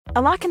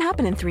A lot can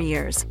happen in 3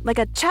 years, like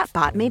a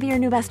chatbot may be your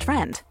new best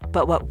friend.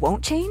 But what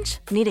won't change?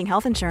 Needing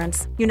health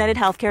insurance. United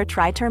Healthcare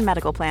Tri-Term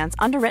Medical Plans,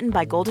 underwritten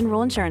by Golden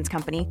Rule Insurance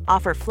Company,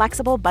 offer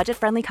flexible,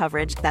 budget-friendly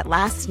coverage that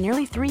lasts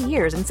nearly 3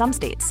 years in some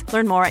states.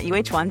 Learn more at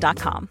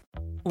uh1.com.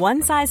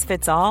 One size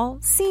fits all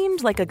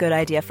seemed like a good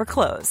idea for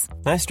clothes.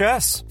 Nice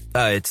dress.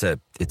 It's a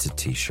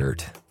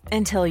t-shirt.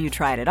 Until you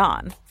tried it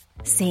on.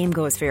 Same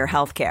goes for your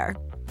healthcare.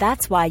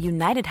 That's why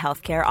United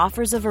Healthcare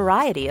offers a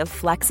variety of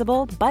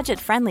flexible,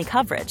 budget-friendly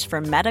coverage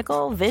for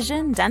medical,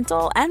 vision,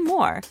 dental, and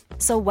more.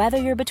 So whether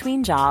you're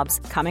between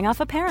jobs, coming off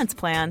a parent's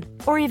plan,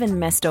 or even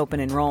missed open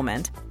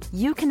enrollment,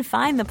 you can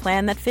find the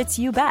plan that fits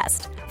you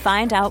best.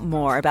 Find out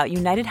more about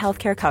United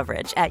Healthcare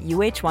coverage at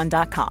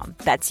uh1.com.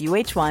 That's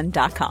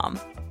uh1.com.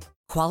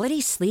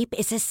 Quality sleep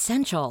is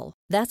essential.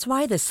 That's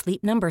why the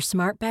Sleep Number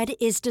Smart Bed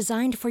is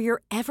designed for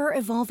your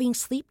ever-evolving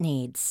sleep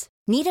needs.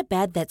 Need a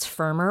bed that's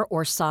firmer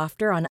or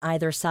softer on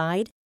either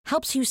side?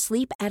 Helps you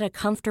sleep at a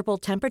comfortable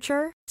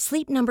temperature?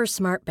 Sleep Number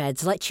Smart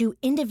Beds let you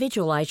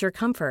individualize your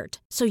comfort,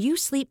 so you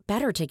sleep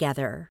better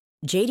together.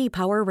 J.D.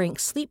 Power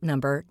ranks Sleep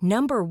Number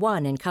number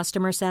 1 in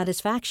customer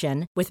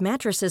satisfaction with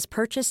mattresses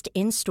purchased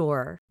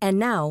in-store. And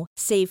now,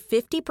 save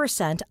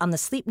 50% on the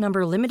Sleep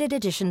Number Limited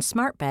Edition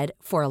Smart Bed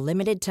for a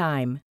limited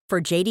time. For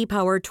J.D.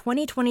 Power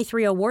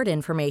 2023 award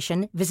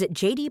information, visit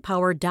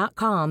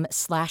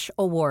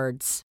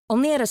jdpower.com/awards.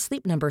 Only at a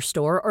Sleep Number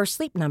store or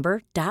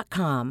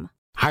sleepnumber.com.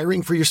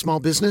 Hiring for your small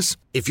business?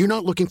 If you're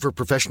not looking for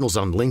professionals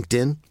on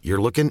LinkedIn,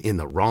 you're looking in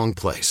the wrong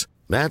place.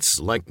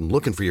 That's like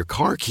looking for your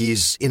car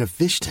keys in a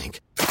fish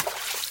tank.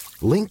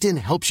 LinkedIn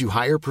helps you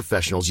hire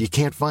professionals you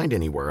can't find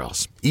anywhere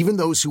else, even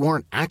those who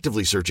aren't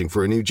actively searching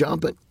for a new job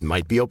but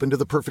might be open to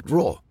the perfect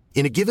role.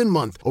 In a given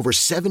month, over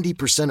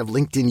 70% of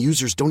LinkedIn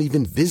users don't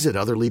even visit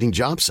other leading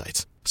job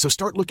sites. So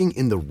start looking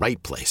in the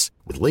right place.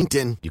 With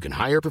LinkedIn, you can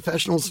hire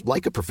professionals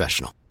like a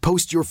professional.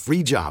 Post your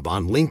free job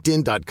on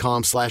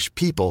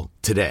linkedin.com/people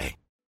today.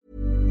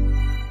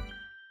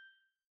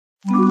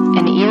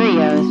 An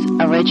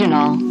Erios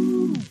original.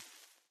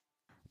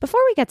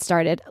 Before we get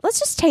started, let's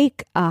just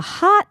take a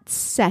hot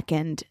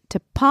second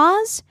to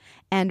pause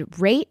and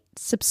rate,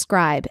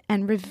 subscribe,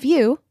 and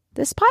review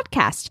this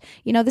podcast.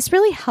 You know, this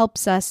really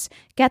helps us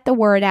get the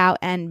word out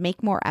and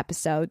make more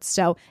episodes.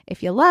 So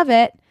if you love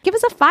it, give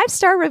us a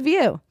 5-star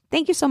review.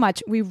 Thank you so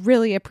much. We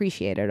really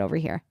appreciate it over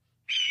here.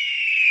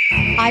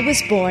 I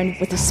was born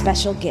with a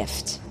special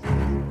gift.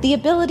 The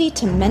ability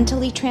to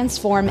mentally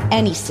transform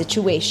any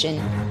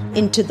situation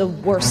into the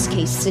worst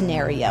case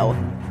scenario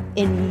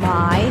in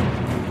my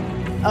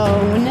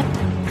own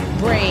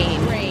brain.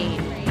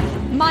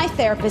 My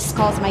therapist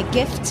calls my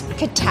gift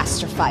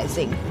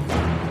catastrophizing.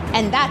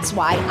 And that's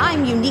why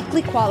I'm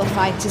uniquely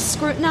qualified to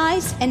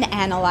scrutinize and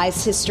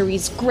analyze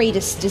history's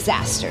greatest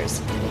disasters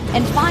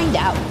and find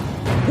out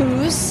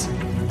who's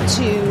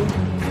to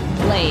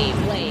blame.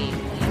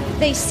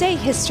 They say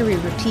history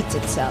repeats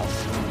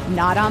itself.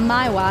 Not on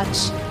my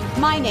watch.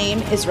 My name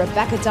is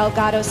Rebecca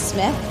Delgado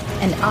Smith,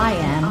 and I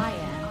am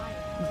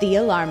the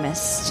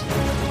Alarmist.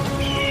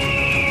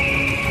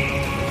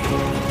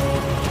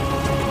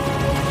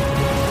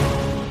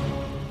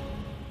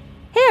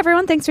 Hey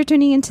everyone, thanks for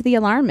tuning into The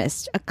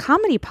Alarmist, a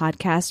comedy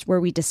podcast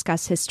where we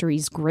discuss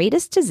history's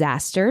greatest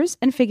disasters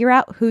and figure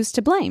out who's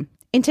to blame.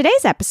 In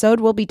today's episode,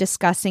 we'll be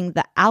discussing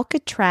the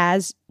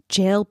Alcatraz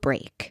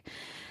jailbreak.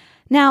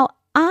 Now,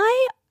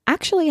 I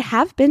actually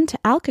have been to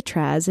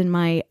Alcatraz in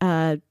my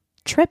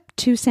trip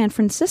to San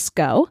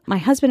Francisco. My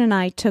husband and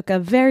I took a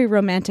very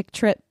romantic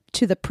trip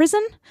to the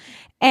prison,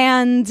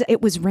 and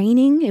it was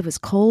raining, it was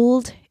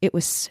cold, it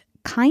was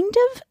kind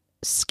of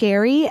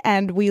scary,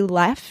 and we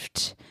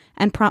left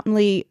and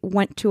promptly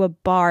went to a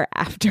bar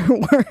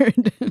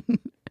afterward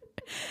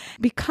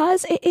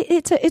because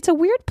it's a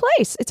weird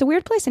place. It's a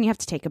weird place, and you have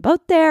to take a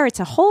boat there. It's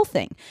a whole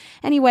thing.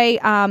 Anyway,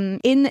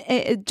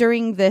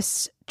 during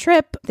this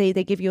trip,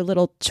 they give you a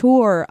little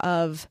tour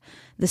of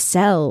the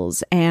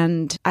cells,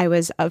 and I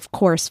was, of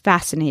course,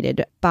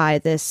 fascinated by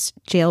this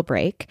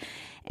jailbreak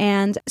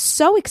and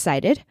so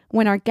excited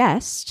when our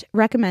guest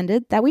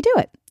recommended that we do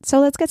it. So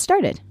let's get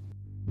started.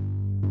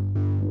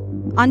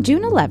 On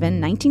June 11,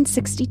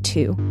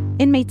 1962,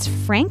 inmates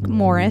Frank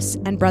Morris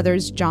and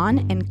brothers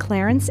John and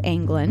Clarence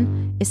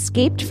Anglin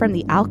escaped from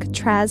the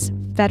Alcatraz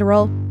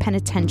Federal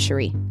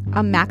Penitentiary,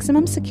 a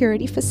maximum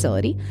security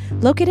facility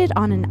located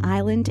on an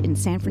island in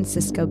San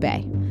Francisco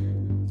Bay.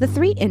 The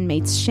 3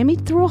 inmates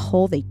shimmied through a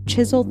hole they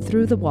chiseled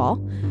through the wall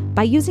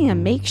by using a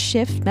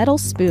makeshift metal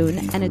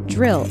spoon and a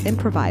drill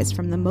improvised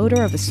from the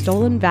motor of a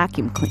stolen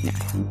vacuum cleaner.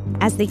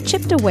 As they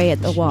chipped away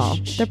at the wall,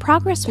 their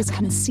progress was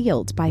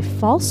concealed by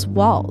false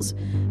walls,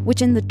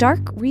 which in the dark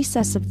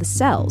recess of the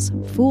cells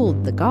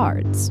fooled the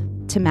guards.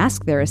 To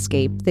mask their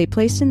escape, they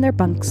placed in their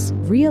bunks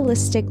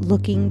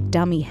realistic-looking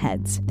dummy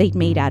heads they'd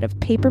made out of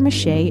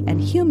papier-mâché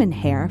and human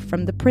hair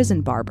from the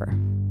prison barber.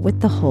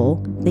 With the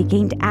hole, they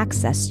gained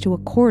access to a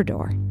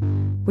corridor,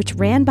 which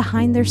ran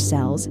behind their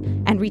cells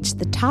and reached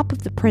the top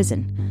of the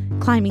prison,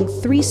 climbing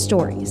 3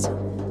 stories.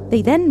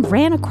 They then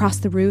ran across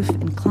the roof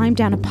and climbed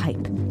down a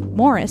pipe,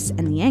 Morris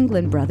and the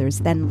Anglin brothers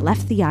then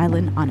left the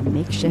island on a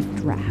makeshift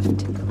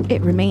raft.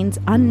 It remains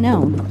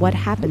unknown what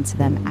happened to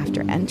them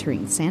after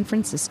entering San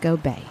Francisco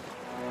Bay.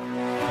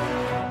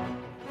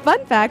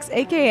 Fun facts,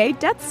 aka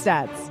death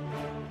stats.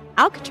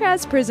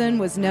 Alcatraz prison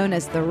was known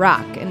as the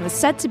Rock and was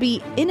said to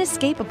be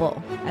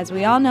inescapable. As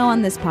we all know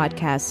on this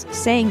podcast,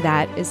 saying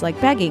that is like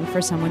begging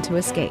for someone to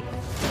escape.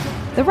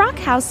 The Rock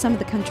housed some of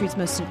the country's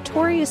most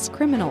notorious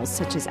criminals,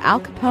 such as Al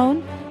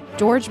Capone,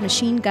 George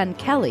Machine Gun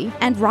Kelly,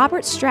 and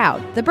Robert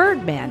Stroud, the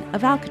Birdman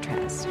of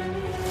Alcatraz.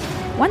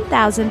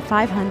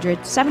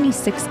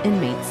 1,576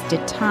 inmates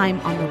did time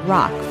on the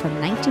Rock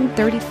from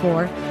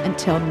 1934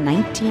 until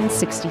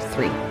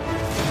 1963.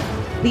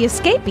 The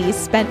escapees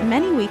spent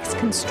many weeks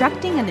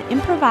constructing an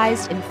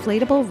improvised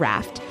inflatable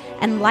raft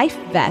and life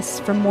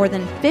vests from more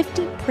than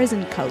 50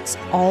 prison coats,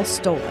 all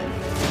stolen.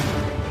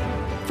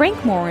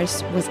 Frank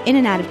Morris was in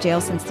and out of jail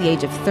since the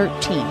age of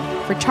 13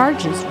 for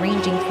charges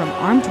ranging from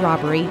armed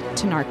robbery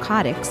to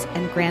narcotics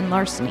and grand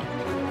larceny.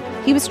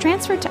 He was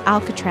transferred to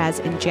Alcatraz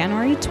in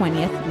January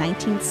 20th,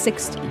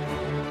 1960.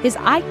 His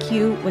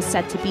IQ was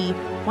said to be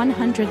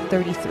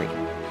 133,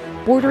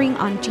 bordering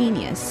on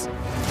genius.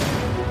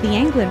 The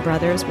Anglin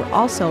brothers were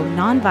also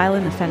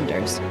nonviolent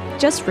offenders,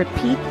 just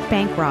repeat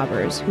bank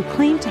robbers who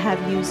claimed to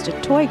have used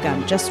a toy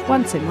gun just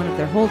once in one of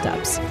their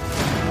holdups.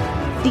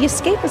 The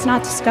escape was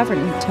not discovered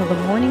until the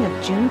morning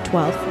of June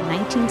 12,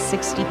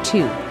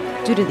 1962,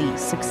 due to the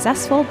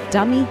successful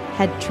dummy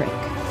head trick.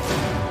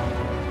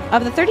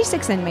 Of the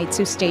 36 inmates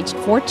who staged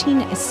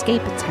 14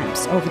 escape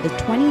attempts over the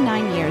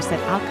 29 years that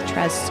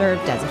Alcatraz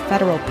served as a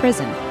federal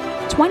prison,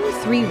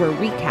 23 were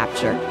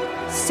recaptured,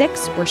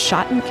 6 were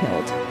shot and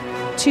killed,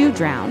 2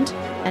 drowned,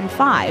 and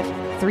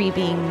 5, 3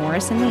 being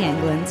Morris and the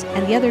Anglins,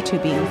 and the other 2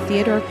 being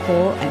Theodore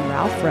Cole and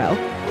Ralph Rowe,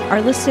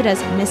 are listed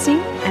as missing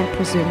and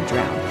presumed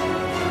drowned.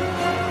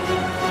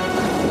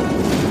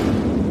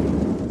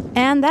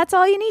 And that's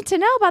all you need to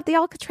know about the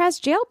Alcatraz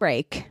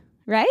jailbreak,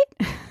 right?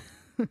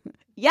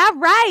 Yeah,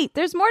 right.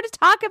 There's more to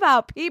talk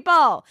about,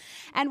 people.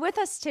 And with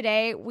us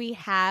today, we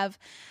have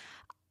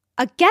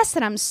a guest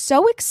that I'm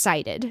so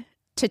excited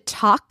to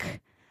talk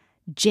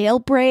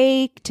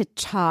jailbreak, to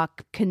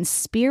talk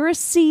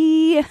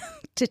conspiracy,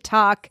 to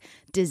talk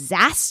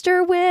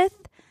disaster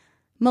with.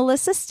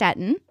 Melissa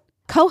Stetton,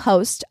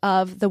 co-host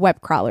of the Web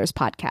Crawlers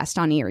podcast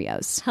on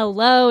Erios.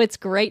 Hello, it's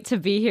great to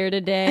be here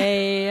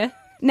today.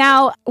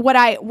 Now, what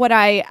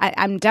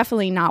I'm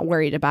definitely not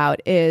worried about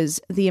is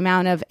the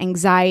amount of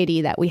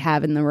anxiety that we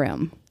have in the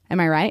room. Am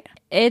I right?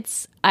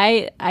 It's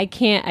I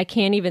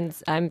can't even.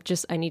 I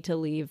need to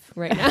leave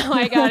right now.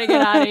 I gotta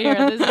get out of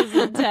here. This is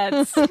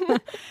intense.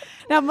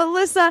 Now,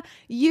 Melissa,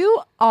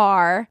 you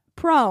are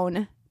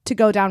prone to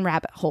go down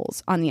rabbit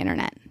holes on the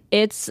internet.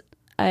 It's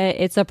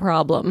a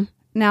problem.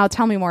 Now,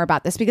 tell me more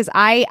about this, because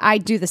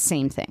I do the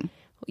same thing.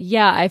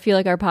 Yeah, I feel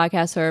like our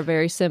podcasts are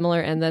very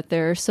similar in that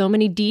there are so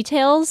many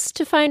details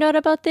to find out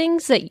about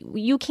things that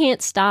you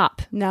can't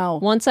stop. No.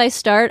 Once I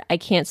start, I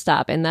can't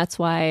stop. And that's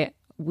why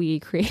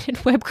we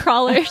created Web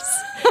Crawlers,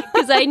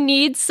 because I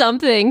need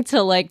something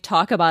to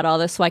talk about all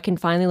this so I can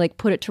finally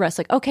put it to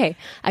rest. Okay,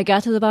 I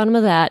got to the bottom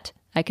of that.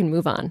 I can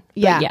move on.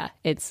 Yeah. But yeah,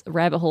 it's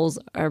rabbit holes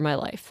are my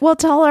life. Well,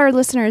 tell our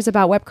listeners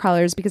about Web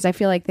Crawlers, because I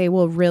feel like they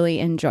will really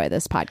enjoy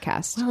this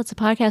podcast. Well, it's a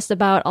podcast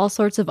about all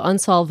sorts of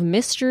unsolved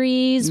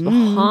mysteries,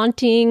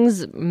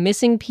 hauntings,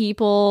 missing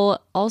people,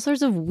 all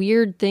sorts of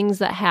weird things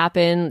that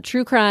happen,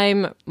 true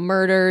crime,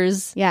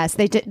 murders. Yes,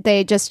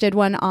 they just did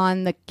one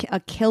on a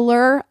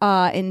killer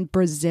in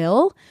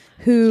Brazil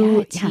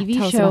who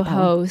TV show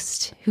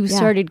host who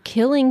started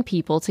killing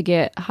people to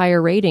get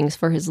higher ratings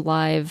for his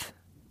live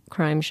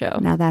crime show.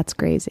 Now that's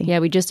crazy. Yeah,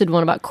 we just did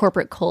one about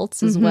corporate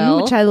cults as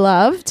well, which I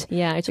loved.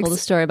 Yeah, I told a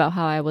story about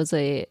how I was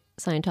a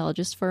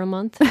Scientologist for a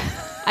month.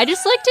 I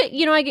just liked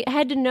it. I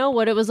had to know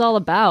what it was all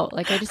about.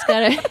 I just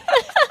gotta.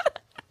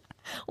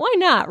 Why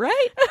not?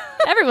 Right?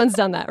 Everyone's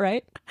done that,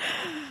 right?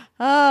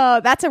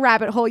 Oh, that's a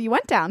rabbit hole you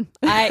went down.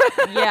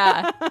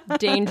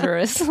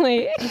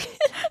 Dangerously.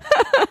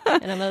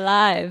 And I'm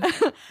alive.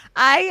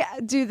 I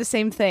do the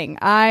same thing.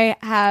 I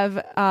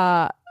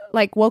have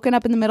woken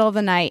up in the middle of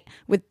the night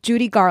with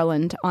Judy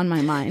Garland on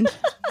my mind.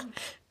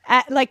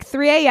 At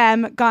 3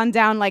 a.m., gone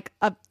down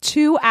a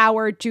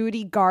 2-hour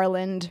Judy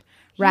Garland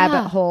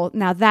rabbit hole.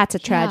 Now that's a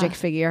tragic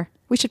figure.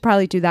 We should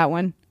probably do that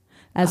one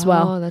as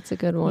well. Oh, that's a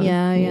good one.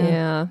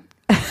 Yeah.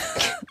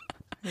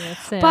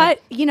 That's sad.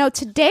 But,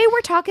 today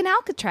we're talking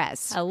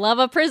Alcatraz. I love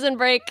a prison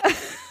break.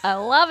 I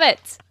love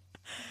it.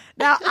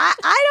 Now,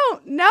 I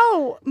don't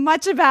know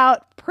much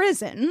about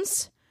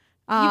prisons.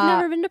 You've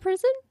never been to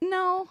prison?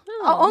 No.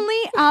 Only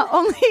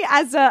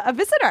as a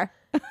visitor.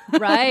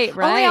 Right.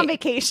 Only on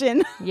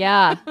vacation.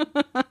 Yeah.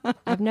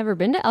 I've never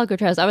been to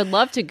Alcatraz. I would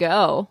love to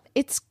go.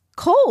 It's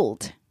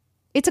cold.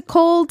 It's a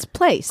cold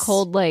place.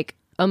 Cold,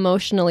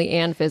 emotionally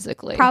and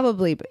physically.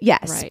 Probably,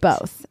 yes, right.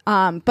 Both.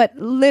 But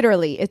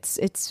literally,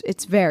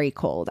 it's very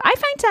cold. I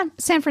find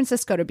San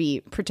Francisco to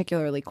be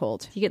particularly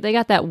cold. They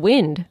got that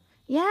wind.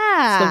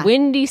 Yeah. It's the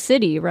windy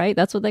city, right?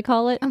 That's what they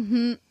call it?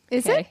 Mm-hmm.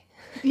 Is it?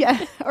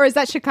 Yeah. Or is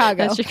that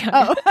Chicago? That's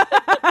Chicago.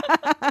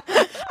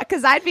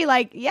 Because I'd be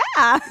like, yeah.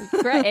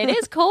 Right. It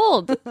is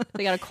cold.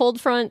 They got a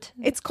cold front.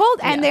 It's cold.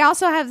 And they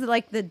also have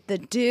like the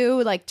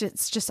dew, like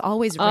it's just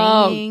always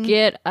raining. Oh,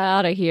 get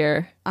out of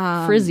here.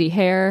 Frizzy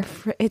hair.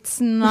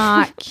 It's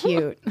not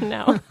cute.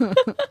 No.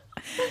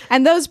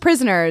 And those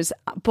prisoners,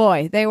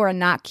 boy, they were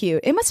not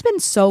cute. It must have been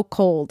so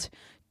cold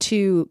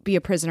to be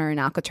a prisoner in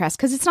Alcatraz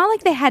because it's not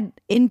like they had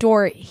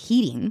indoor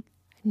heating.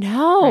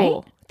 No.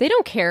 Right? They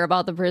don't care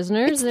about the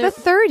prisoners. It's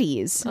the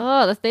 30s.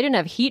 Oh, they didn't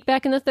have heat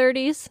back in the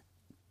 30s.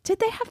 Did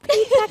they have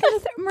heat back in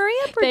the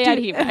Maria? They had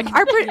heat back.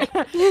 Our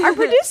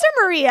producer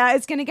Maria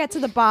is going to get to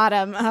the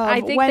bottom. Of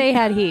I think they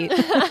had heat.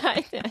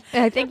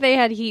 I think they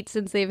had heat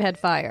since they've had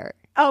fire.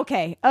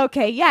 Okay.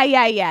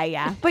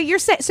 Yeah. But you're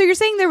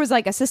saying there was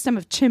like a system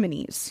of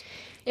chimneys.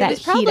 It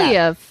was probably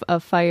a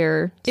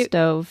fire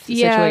stove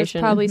situation. Yeah, it was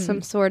probably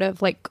some sort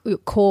of like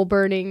coal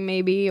burning,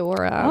 maybe,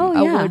 or a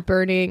wood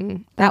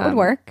burning. That would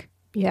work.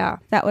 Yeah,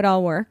 that would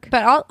all work.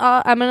 But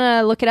I'm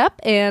gonna look it up,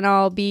 and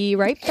I'll be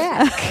right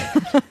back.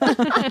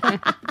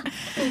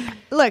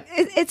 Look,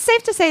 it's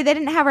safe to say they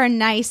didn't have a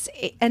nice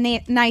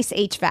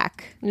HVAC.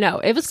 No,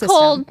 it was system.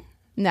 cold.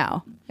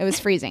 No, it was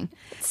freezing.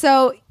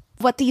 So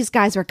what these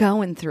guys were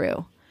going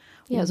through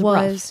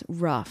was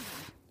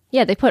rough.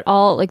 Yeah, they put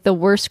all like the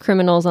worst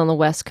criminals on the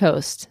West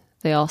Coast.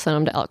 They all sent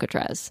them to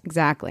Alcatraz.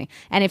 Exactly.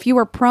 And if you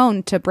were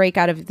prone to break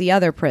out of the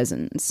other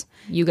prisons,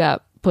 you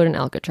got put in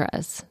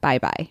Alcatraz.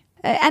 Bye-bye.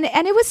 And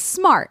it was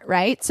smart,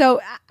 right?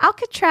 So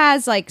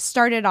Alcatraz like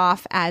started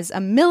off as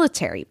a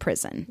military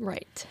prison.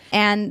 Right.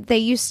 And they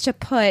used to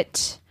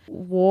put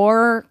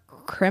war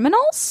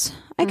criminals,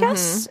 I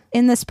guess,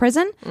 in this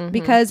prison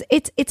because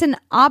it's an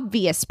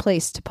obvious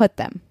place to put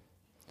them.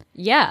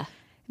 Yeah.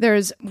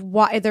 There's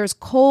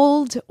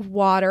cold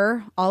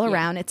water all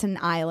around. It's an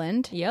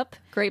island. Yep.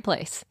 Great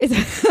place.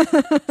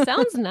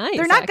 Sounds nice.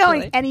 They're not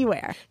going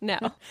anywhere. No.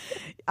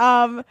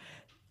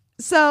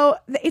 So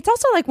it's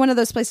also like one of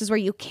those places where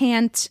you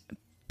can't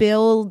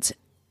build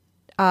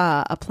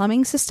a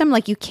plumbing system.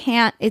 Like you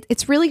can't.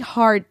 It's really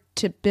hard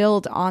to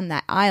build on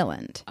that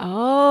island.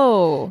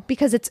 Oh.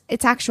 Because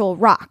it's actual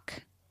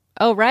rock.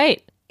 Oh,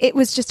 right. It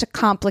was just a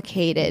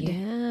complicated.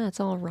 Yeah, it's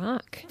all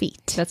rock.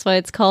 Feat. That's why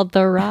it's called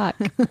the Rock.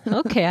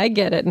 Okay, I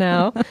get it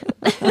now.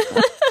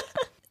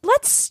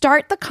 Let's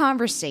start the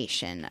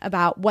conversation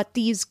about what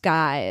these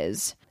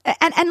guys...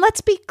 And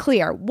let's be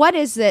clear. What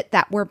is it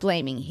that we're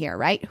blaming here,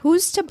 right?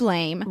 Who's to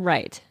blame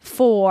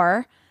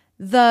for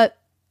the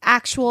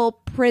actual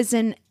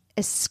prison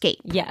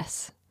escape?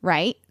 Yes.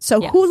 Right?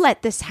 So who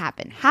let this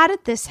happen? How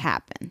did this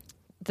happen?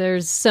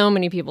 There's so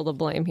many people to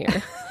blame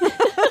here.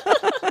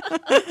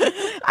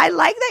 I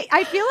like that.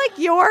 I feel like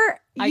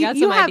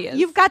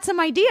you've got some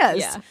ideas.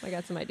 Yeah, I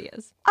got some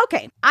ideas.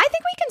 Okay. I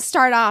think we can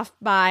start off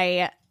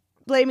by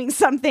blaming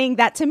something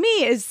that to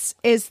me is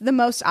the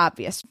most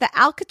obvious. The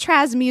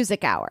Alcatraz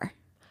Music Hour.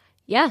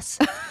 Yes.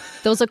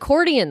 Those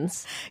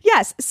accordions.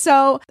 Yes.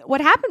 So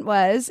what happened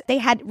was they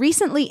had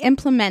recently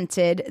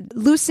implemented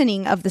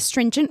loosening of the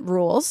stringent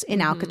rules in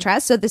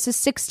Alcatraz. So this is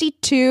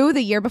 62,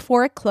 the year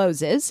before it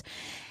closes.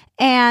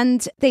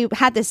 And they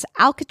had this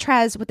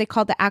Alcatraz, what they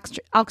called the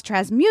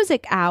Alcatraz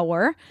Music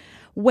Hour,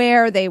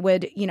 where they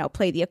would,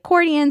 play the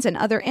accordions and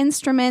other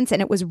instruments.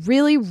 And it was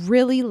really,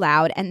 really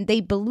loud. And they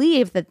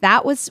believed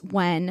that was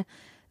when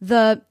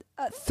the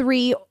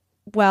four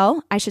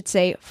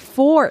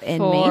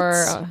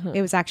inmates,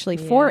 it was actually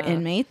four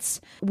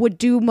inmates, would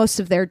do most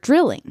of their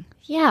drilling.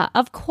 Yeah,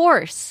 of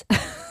course.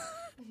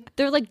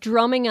 They're like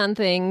drumming on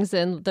things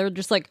and they're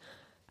just like,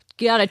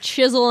 got a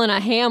chisel and a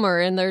hammer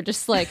and they're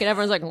just like, and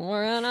everyone's like, I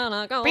don't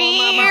know.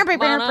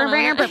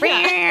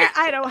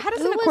 How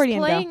does an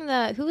accordion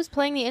go? Who was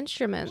playing the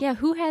instrument? Yeah,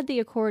 who had the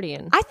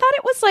accordion? I thought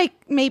it was like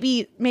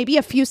maybe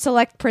a few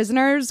select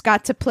prisoners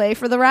got to play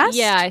for the rest.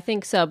 Yeah, I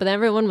think so. But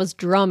everyone was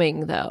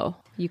drumming though.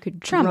 You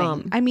could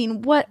drum. I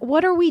mean, what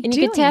are we doing? And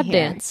you could tap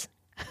here? dance.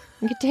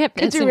 You could tap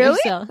dance. Could you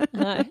really?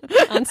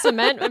 On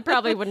cement, it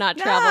probably would not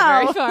travel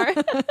very far.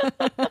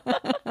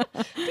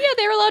 Yeah,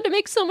 they were allowed to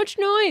make so much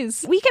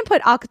noise. We can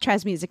put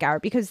Alcatraz Music Hour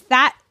because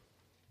that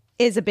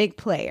is a big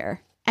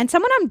player. And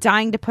someone I'm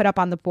dying to put up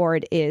on the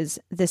board is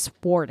this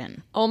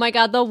warden. Oh my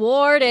God, the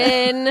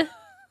warden.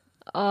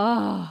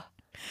 Oh.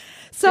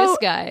 So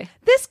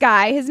This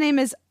guy, his name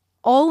is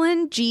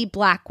Olin G.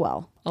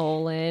 Blackwell.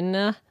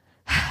 Olin.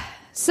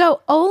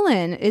 So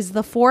Olin is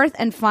the fourth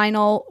and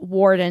final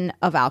warden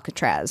of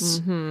Alcatraz.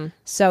 Mm-hmm.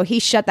 So he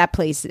shut that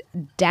place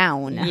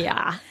down.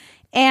 Yeah.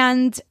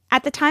 And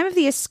at the time of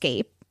the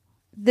escape,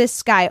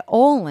 this guy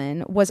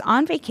Olin was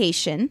on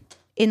vacation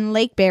in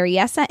Lake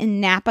Berryessa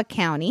in Napa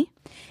County.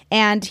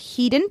 And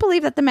he didn't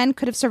believe that the men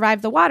could have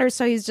survived the water.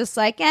 So he's just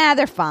like,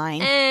 they're fine.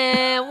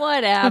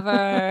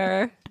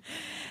 Whatever.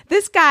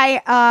 This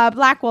guy,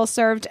 Blackwell,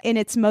 served in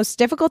its most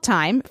difficult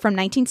time from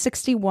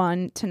 1961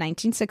 to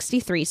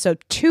 1963. So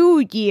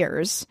 2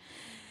 years.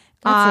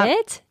 That's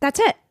it?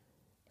 That's it.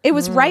 It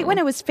was right when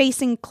it was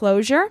facing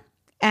closure.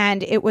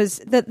 And it was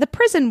the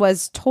prison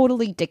was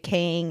totally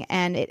decaying,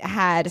 and it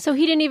had. So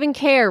he didn't even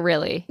care,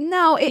 really.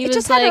 No, it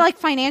just had like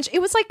financial. It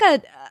was like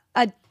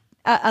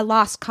a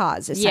lost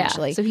cause,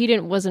 essentially. Yeah, so he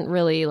wasn't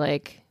really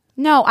like.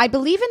 No, I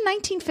believe in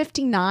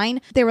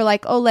 1959 they were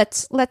like, oh,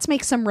 let's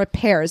make some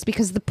repairs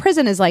because the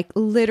prison is like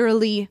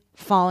literally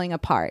falling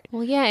apart.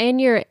 Well, yeah,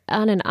 and you're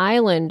on an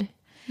island.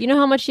 You know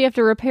how much you have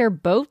to repair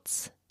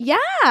boats? Yeah,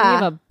 you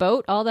have a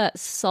boat, all that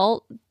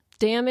salt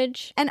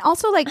damage, and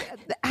also like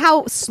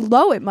how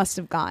slow it must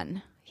have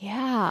gone.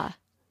 Yeah.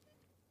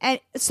 And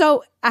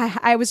so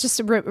I just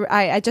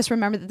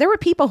remembered that there were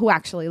people who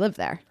actually lived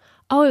there.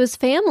 Oh, it was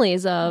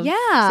families of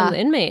some of the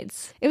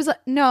inmates. It was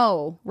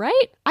no,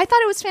 right? I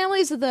thought it was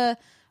families of the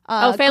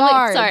family.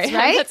 guards, Sorry,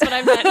 right? That's what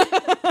I meant.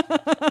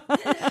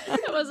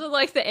 It wasn't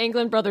like the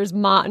England brothers'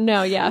 mom.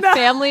 No,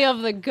 family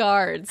of the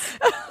guards.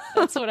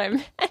 That's what I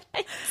meant.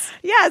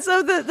 Yeah. So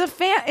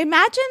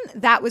imagine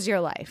that was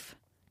your life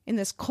in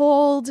this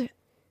cold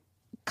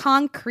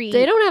concrete.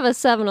 They don't have a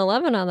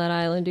 7-Eleven on that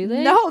island, do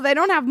they? No, they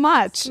don't have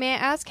much. May I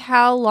ask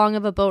how long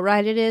of a boat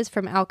ride it is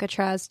from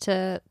Alcatraz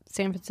to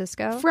San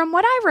Francisco? From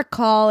what I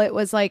recall, it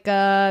was like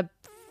a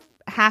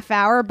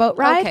half-hour boat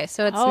ride. Okay,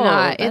 so it's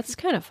not. It's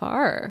kind of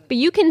far. But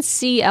you can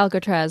see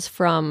Alcatraz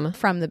from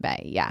the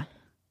bay, yeah.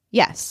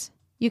 Yes,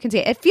 you can see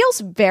it. It feels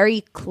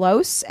very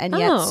close and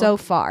yet so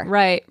far.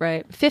 Right.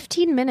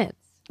 15 minutes.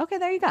 Okay,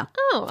 there you go.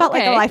 Oh, felt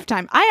like a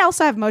lifetime. I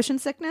also have motion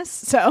sickness,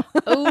 so.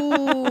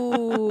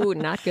 Oh,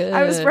 not good.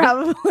 I was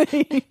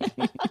probably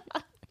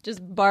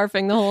just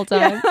barfing the whole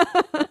time.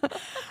 Yeah.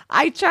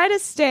 I try to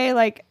stay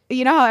like,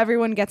 you know how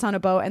everyone gets on a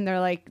boat and they're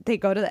like, they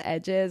go to the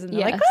edges and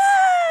they're like, ah!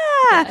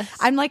 Yes.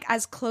 I'm like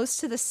as close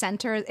to the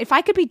center. If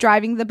I could be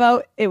driving the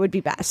boat, it would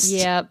be best.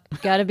 Yep. I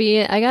gotta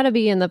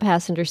be in the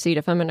passenger seat.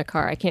 If I'm in a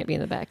car, I can't be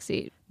in the back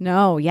seat.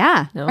 No,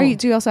 yeah. No.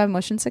 Do you also have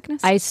motion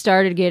sickness? I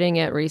started getting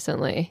it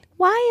recently.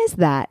 Why is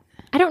that?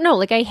 I don't know.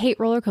 Like, I hate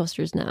roller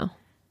coasters now.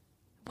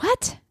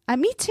 What?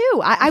 Me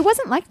too. I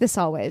wasn't like this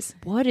always.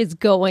 What is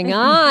going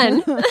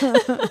on?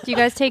 Do you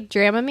guys take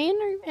Dramamine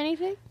or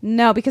anything?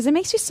 No, because it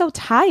makes you so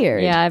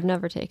tired. Yeah, I've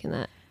never taken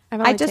that.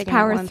 I just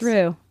powered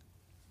through.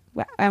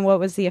 And what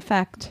was the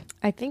effect?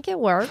 I think it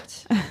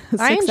worked.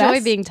 I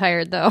enjoy being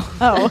tired, though.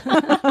 Oh.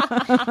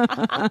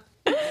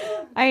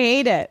 I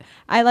hate it.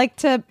 I like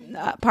to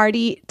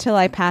party till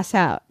I pass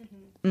out.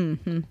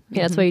 Mm-hmm.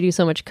 Yeah, that's why you do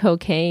so much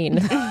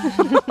cocaine.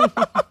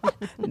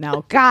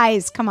 No,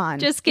 guys, come on.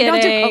 Just kidding.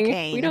 We don't do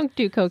cocaine. We don't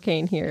do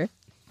cocaine here.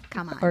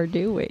 Come on. Or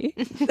do we?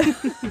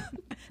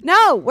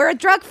 No, we're a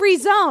drug-free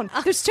zone.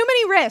 There's too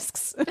many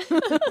risks.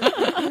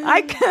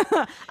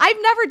 I've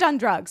never done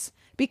drugs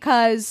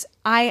because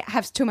I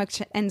have too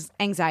much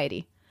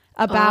anxiety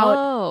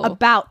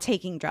about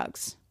taking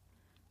drugs.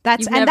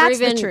 That's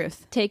the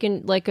truth.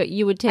 Taken like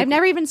you would take. I've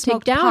never even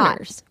smoked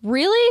downers. pot.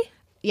 Really?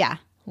 Yeah.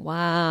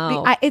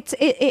 Wow. You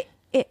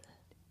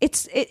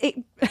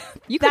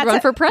could run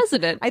for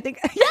president. I think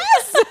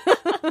yes.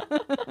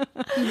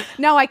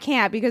 No, I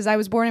can't because I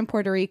was born in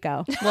Puerto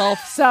Rico. No.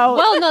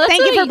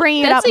 Thank you for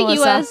bringing it up,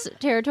 Melissa. That's a U.S.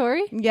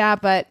 territory. Yeah,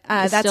 but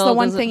that's the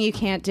one thing you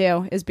can't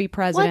do is be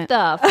president.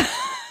 What the?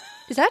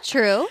 Is that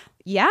true?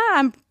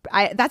 Yeah,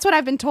 that's what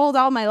I've been told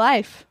all my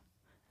life.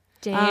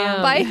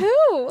 Damn. By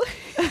who?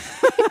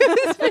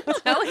 Who's been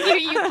telling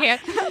you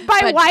can't?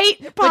 By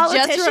white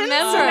politicians.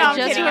 But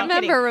just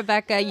remember,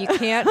 Rebecca, you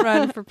can't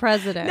run for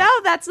president. No,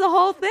 that's the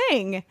whole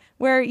thing.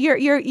 Where you're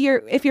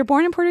if you're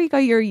born in Puerto Rico,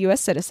 you're a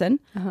U.S. citizen,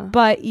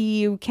 but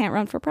you can't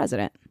run for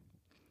president.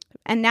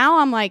 And now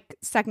I'm like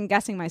second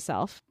guessing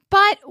myself.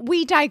 But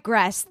we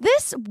digress.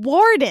 This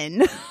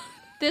warden.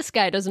 This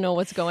guy doesn't know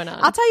what's going on.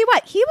 I'll tell you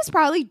what. He was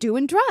probably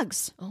doing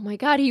drugs. Oh my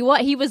God. He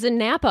was in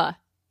Napa.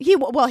 He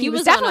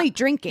was definitely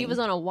drinking. He was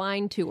on a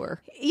wine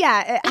tour.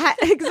 Yeah,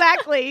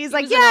 exactly. He's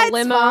like, yeah,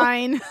 it's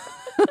fine.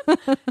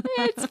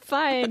 It's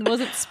fine.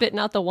 Wasn't spitting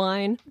out the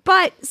wine.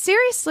 But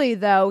seriously,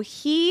 though,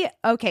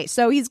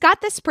 so he's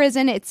got this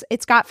prison.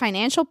 It's got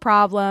financial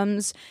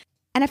problems.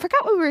 And I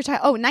forgot what we were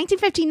talking. Oh,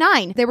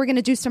 1959, they were going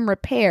to do some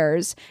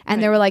repairs.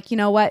 And they were like, you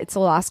know what? It's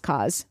a lost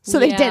cause. So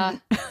they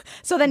didn't.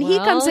 So then he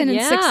comes in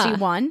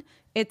 61.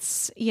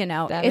 It's,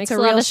 it's a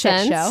real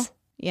shit show.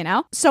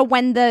 So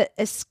when the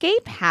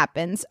escape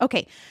happens,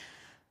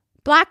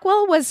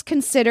 Blackwell was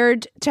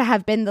considered to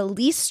have been the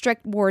least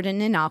strict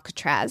warden in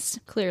Alcatraz.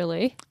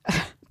 Clearly.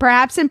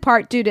 Perhaps in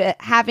part due to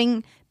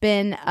having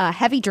been a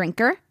heavy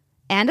drinker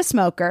and a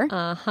smoker.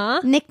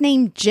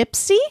 Nicknamed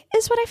Gypsy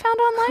is what I found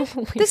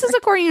online. This is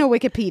according to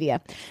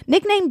Wikipedia.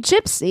 Nicknamed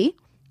Gypsy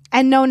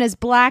and known as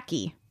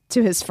Blackie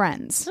to his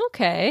friends.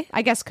 Okay.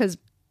 I guess because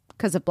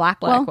of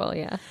Blackwell. Blackwell,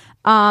 yeah.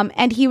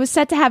 And he was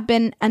said to have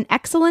been an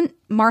excellent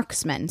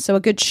marksman, so a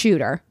good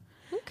shooter.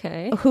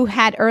 Okay. Who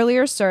had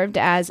earlier served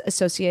as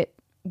associate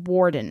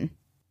warden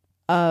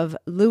of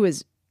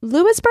Lewisburg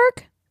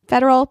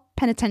Federal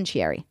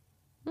Penitentiary.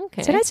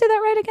 Okay. Did I say that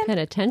right again?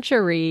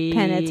 Penitentiary.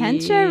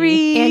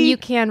 And you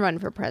can run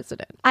for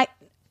president.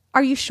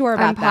 Are you sure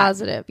about that? I'm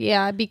positive.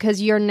 Yeah, because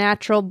you're a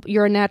natural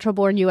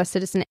born U.S.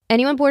 citizen.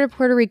 Anyone born in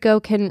Puerto Rico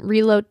can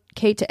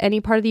relocate to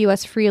any part of the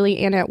U.S. freely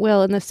and at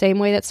will, in the same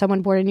way that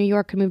someone born in New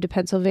York could move to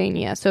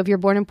Pennsylvania. So if you're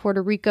born in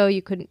Puerto Rico,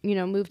 you could,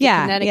 move to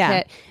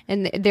Connecticut,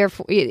 and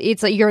therefore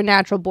it's like you're a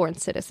natural born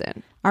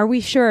citizen. Are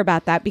we sure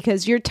about that?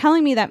 Because you're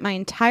telling me that my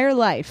entire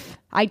life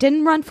I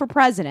didn't run for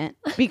president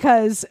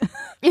because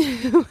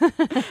we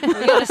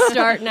gotta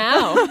start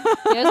now. You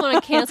guys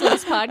want to cancel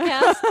this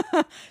podcast?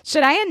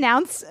 Should I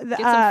announce Get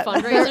some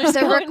fundraisers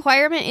The going?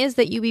 requirement is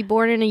that you be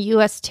born in a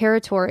U.S.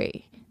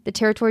 territory. The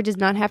territory does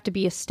not have to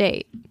be a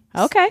state.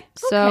 Okay.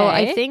 So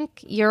I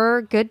think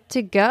you're good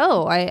to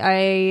go.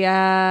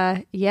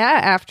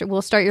 After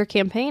we'll start your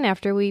campaign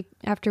after we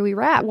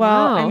wrap.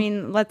 Well, I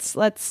mean,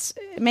 let's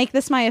make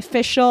this my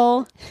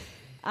official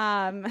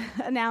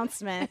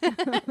announcement.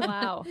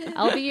 Wow.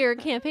 I'll be your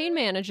campaign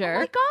manager. Oh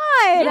my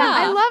God. Yeah.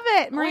 I love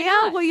it.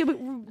 Maria, will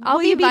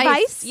you be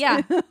vice?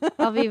 Yeah.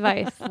 I'll be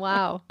vice.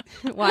 Wow.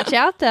 Watch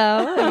out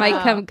though. I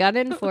might come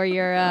gunning for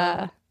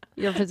your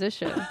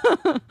position.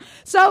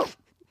 So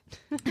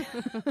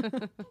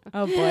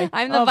oh boy.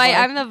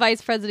 I'm the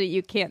vice president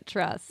you can't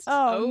trust.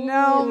 Oh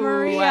no,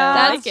 Maria.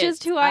 That's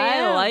just who I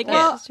am. like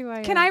well, it. That's who I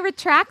am. Can I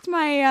retract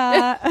my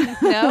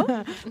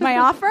No. my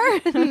offer?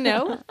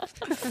 No.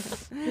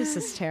 This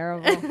is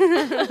terrible.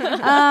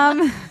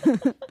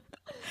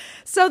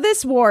 So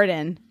this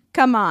warden,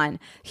 come on.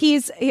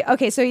 He's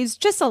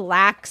just a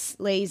lax,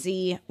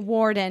 lazy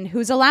warden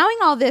who's allowing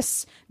all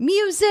this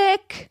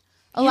music,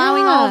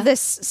 allowing all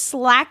this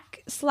slackativity.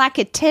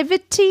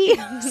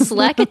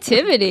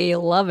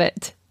 Slackativity. Love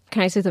it.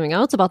 Can I say something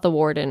else about the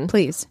warden?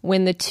 Please.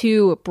 When the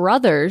two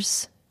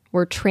brothers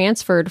were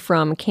transferred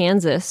from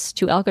Kansas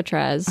to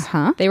Alcatraz,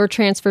 they were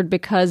transferred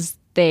because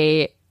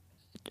they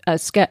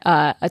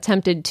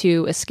attempted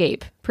to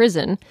escape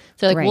prison.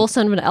 So we'll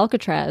send them to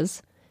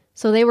Alcatraz.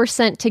 So they were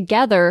sent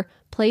together,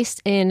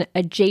 placed in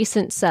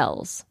adjacent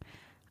cells.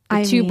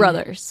 The two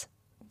brothers.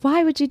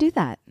 Why would you do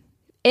that?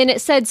 And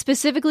it said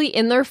specifically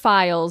in their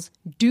files,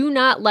 do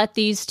not let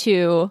these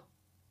two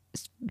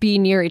be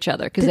near each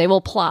other because they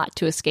will plot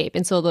to escape.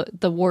 And so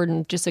the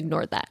warden just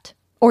ignored that.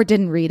 Or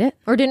didn't read it?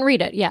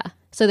 Yeah.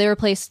 So they were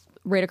placed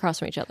right across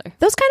from each other.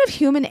 Those kind of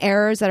human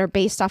errors that are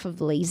based off of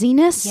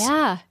laziness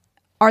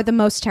are the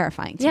most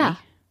terrifying to me.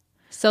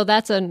 So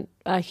that's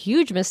a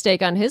huge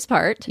mistake on his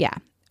part. Yeah.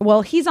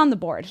 Well, he's on the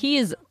board. He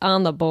is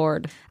on the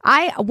board.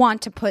 I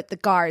want to put the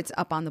guards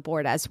up on the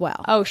board as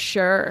well. Oh,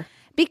 sure.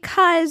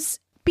 Because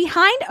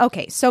behind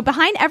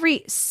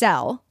every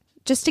cell,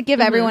 just to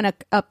give everyone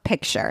a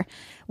picture,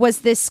 was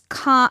this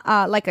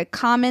like a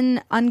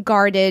common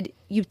unguarded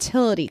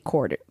utility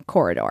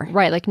corridor.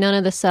 Right, like none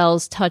of the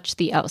cells touch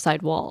the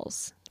outside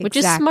walls, which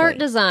is smart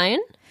design.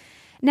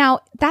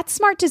 Now, that's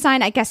smart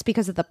design, I guess,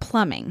 because of the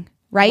plumbing,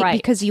 right?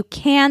 Because you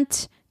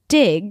can't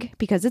dig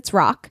because it's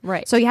rock.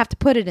 Right. So you have to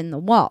put it in the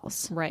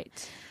walls. Right.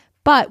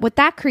 But what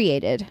that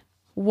created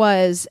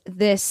was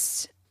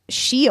this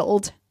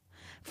shield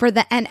for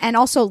and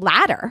also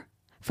ladder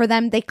for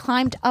them. They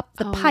climbed up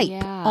the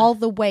pipe all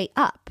the way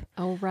up.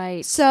 Oh,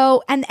 right.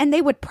 So, and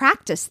they would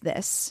practice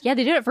this. Yeah,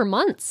 they did it for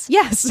months.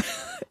 Yes.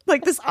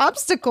 Like this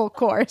obstacle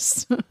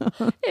course.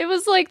 It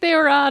was like they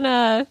were on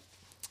a...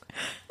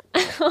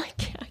 I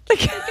can't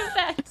think of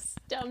that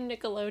dumb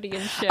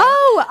Nickelodeon show.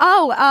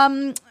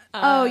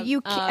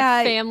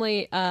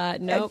 Family,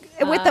 nope.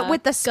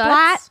 With the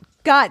splat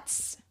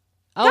guts.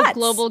 Oh, Guts.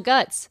 Global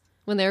Guts.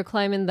 When they were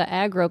climbing the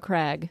aggro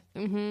crag,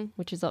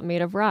 which is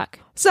made of rock.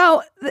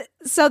 So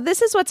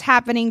this is what's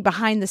happening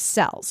behind the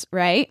cells,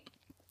 right?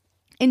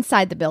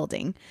 Inside the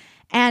building.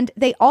 And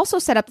they also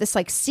set up this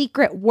like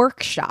secret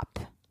workshop.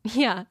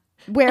 Yeah.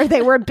 Where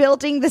they were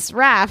building this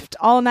raft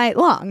all night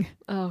long.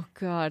 Oh,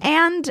 God.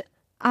 And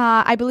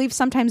I believe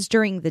sometimes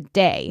during the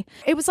day.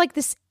 It was like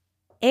this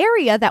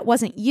area that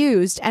wasn't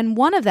used. And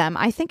one of them,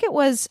 I think it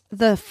was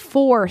the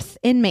fourth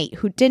inmate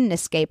who didn't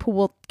escape, who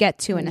we'll get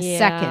to in a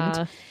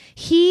second.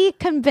 He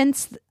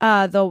convinced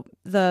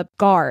the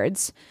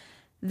guards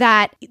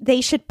that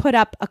they should put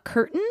up a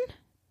curtain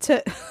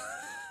to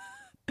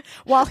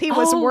while he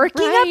was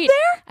working up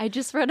there. I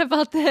just read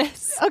about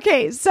this.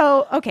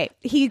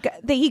 He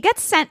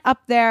gets sent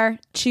up there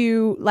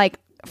to like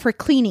for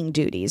cleaning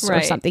duties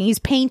or something. He's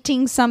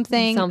painting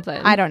something.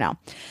 I don't know.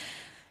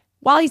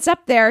 While he's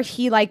up there,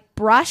 he like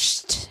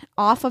brushed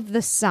off of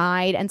the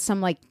side and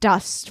some like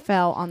dust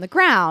fell on the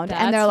ground.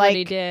 That's and they're what like,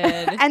 he did.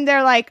 And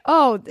they're like,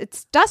 oh,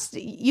 it's dust.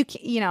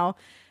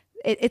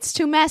 It's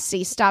too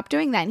messy. Stop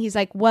doing that. And he's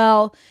like,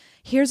 well,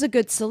 here's a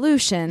good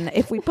solution.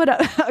 If we put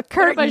a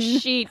curtain, a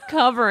sheet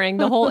covering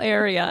the whole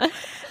area,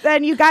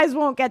 then you guys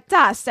won't get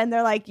dust. And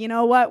they're like, you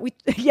know what?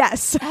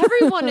 Yes.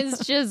 Everyone is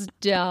just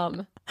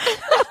dumb.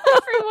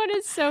 Everyone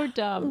is so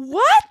dumb.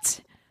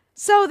 What?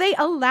 So they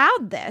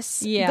allowed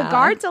this. Yeah. The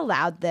guards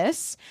allowed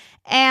this.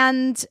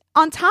 And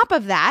on top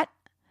of that,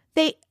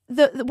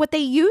 what they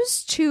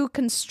used to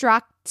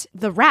construct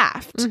the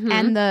raft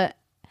and the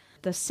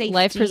safety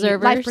life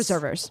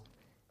preservers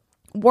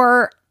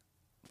were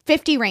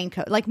 50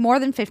 raincoats, like more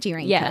than 50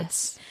 raincoats.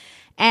 Yes.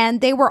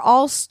 And they were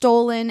all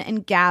stolen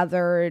and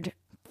gathered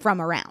from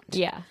around.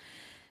 Yeah.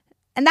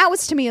 And that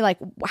was to me like,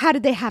 how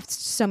did they have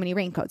so many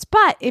raincoats?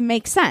 But it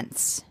makes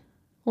sense.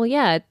 Well,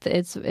 yeah,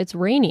 it's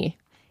rainy.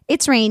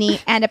 It's rainy.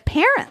 And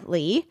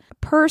apparently,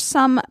 per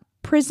some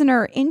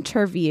prisoner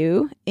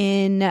interview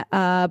in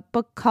a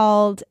book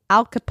called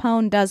Al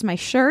Capone Does My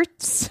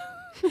Shirts,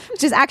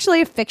 which is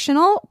actually a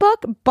fictional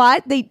book,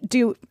 but they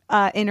do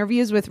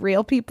interviews with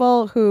real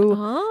people who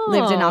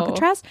lived in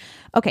Alcatraz.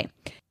 Okay.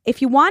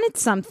 If you wanted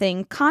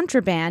something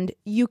contraband,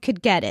 you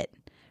could get it.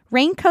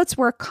 Raincoats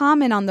were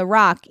common on the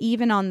Rock,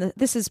 even on the...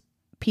 This is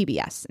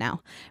PBS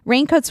now.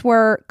 Raincoats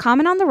were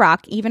common on the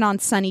Rock, even on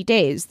sunny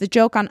days. The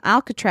joke on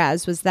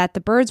Alcatraz was that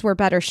the birds were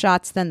better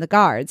shots than the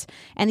guards,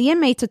 and the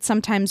inmates would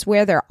sometimes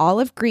wear their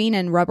olive green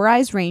and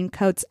rubberized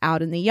raincoats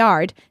out in the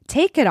yard,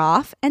 take it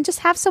off, and just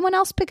have someone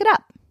else pick it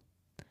up.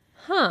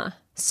 Huh.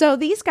 So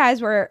these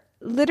guys were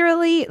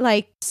literally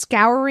like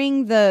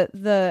scouring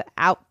the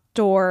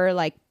outdoor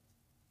like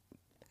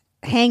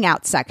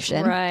hangout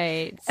section.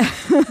 Right.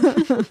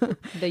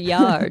 The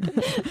yard.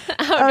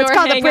 It's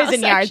called the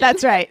prison yard.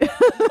 That's right.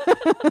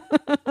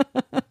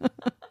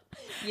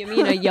 You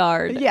mean a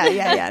yard.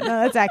 Yeah. No,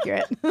 that's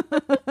accurate.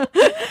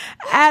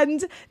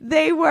 And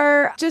they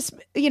were just,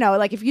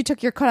 like if you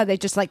took your coat out, they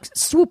just like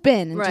swoop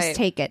in and just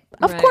take it.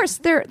 Of course,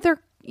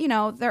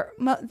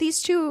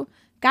 these two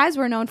guys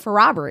were known for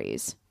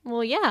robberies.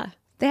 Well, yeah.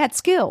 They had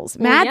skills,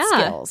 mad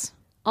skills.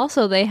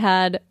 Also, they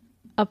had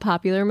a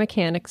Popular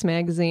Mechanics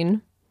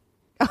magazine.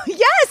 Oh,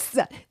 yes!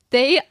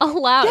 They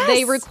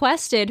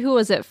requested, who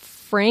was it?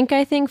 Frank,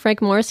 I think.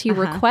 Frank Morris. He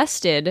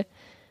requested,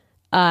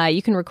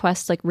 you can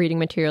request like reading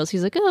materials.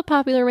 He's like,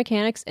 Popular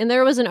Mechanics. And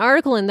there was an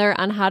article in there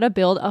on how to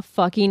build a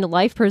fucking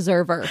life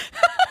preserver.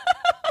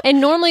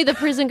 And normally the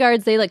prison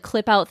guards, they like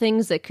clip out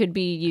things that could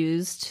be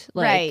used.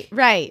 Like,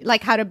 right.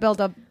 Like how to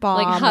build a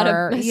bomb. Like how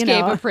to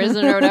escape a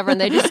prison or whatever.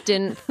 And they just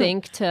didn't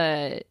think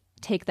to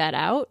take that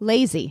out.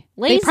 Lazy.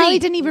 They probably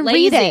didn't even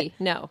read it.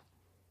 No.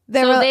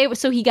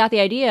 So he got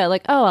the idea,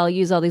 like, I'll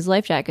use all these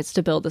life jackets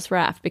to build this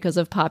raft because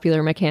of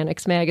Popular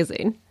Mechanics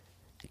magazine.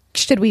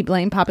 Should we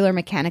blame Popular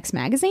Mechanics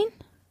magazine?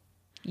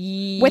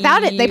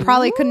 Without it, they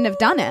probably couldn't have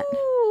done it.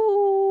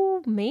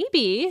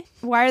 Maybe.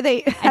 Why are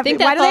they? I think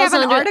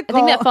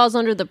that falls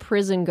under the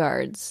prison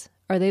guards.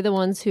 Are they the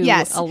ones who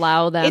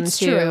allow them it's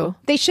to? True.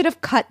 They should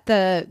have cut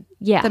the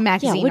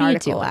magazine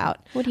article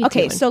out. What are you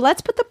doing? So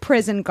let's put the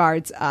prison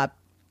guards up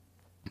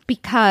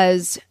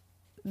because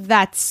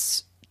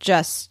that's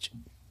just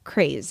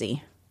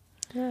crazy.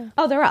 Yeah.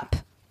 Oh, they're up.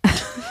 I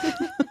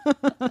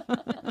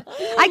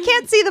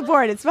can't see the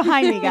board. It's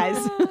behind me, guys.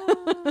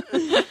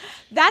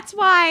 That's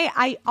why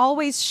I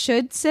always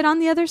should sit on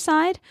the other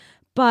side,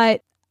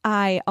 but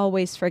I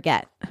always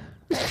forget.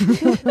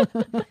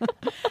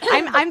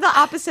 I'm the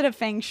opposite of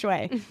feng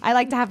shui. I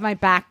like to have my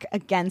back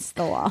against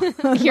the wall.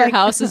 Your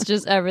house is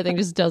just, everything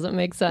just doesn't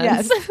make sense.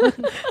 Yes.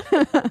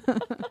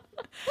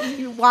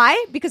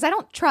 Why? Because I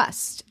don't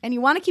trust, and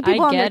you want to keep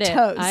people on their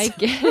toes. I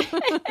get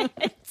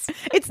it.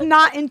 It's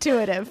not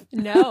intuitive.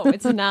 No,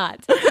 it's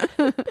not.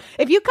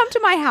 If you come to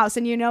my house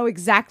and you know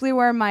exactly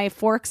where my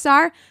forks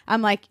are,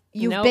 I'm like,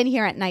 you've been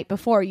here at night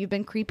before. You've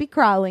been creepy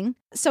crawling.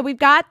 So we've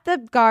got the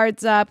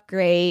guards up,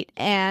 great,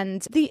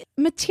 and the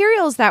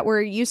materials that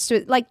we're used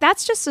to, like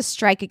that's just a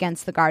strike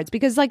against the guards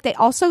because like they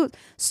also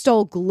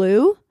stole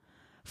glue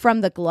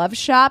from the glove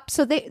shop.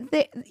 So they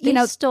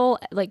stole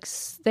like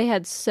they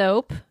had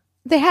soap.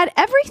 They had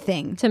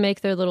everything to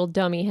make their little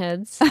dummy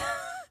heads.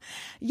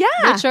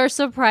 Yeah. Which are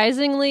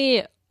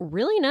surprisingly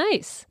really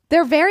nice.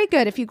 They're very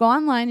good. If you go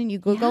online and you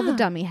Google the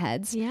dummy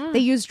heads, they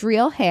used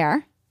real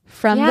hair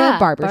from the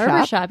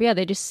barbershop. Yeah,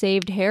 they just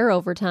saved hair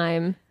over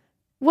time.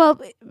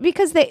 Well,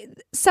 because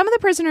some of the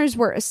prisoners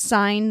were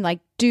assigned like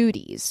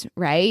duties,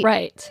 right?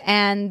 Right.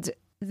 And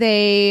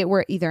they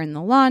were either in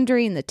the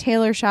laundry, in the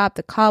tailor shop,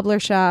 the cobbler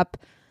shop,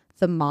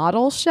 the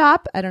model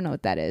shop. I don't know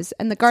what that is.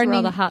 And the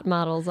gardening. That's where all the hot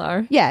models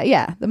are.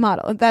 Yeah. The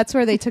model. That's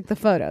where they took the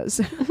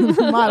photos.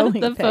 Modeling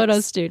the photo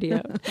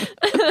studio.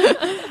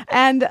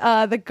 And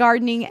the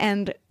gardening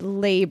and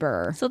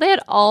labor. So they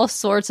had all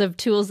sorts of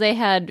tools. They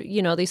had,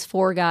 these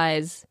 4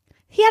 guys.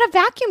 He had a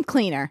vacuum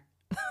cleaner.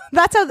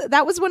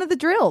 That was one of the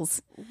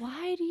drills.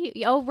 Why do you?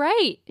 Oh,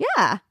 right.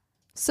 Yeah.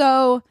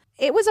 So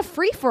it was a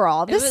free for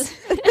all. This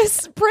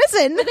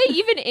prison. Were they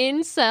even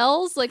in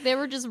cells? Like they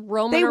were just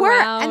roaming around? They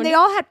were, and they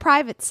all had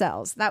private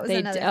cells. That was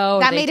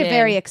that made it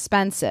very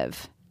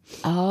expensive.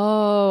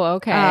 Oh,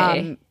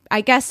 okay.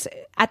 I guess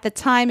at the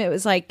time it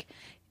was like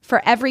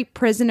for every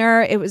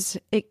prisoner, it was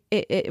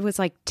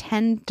like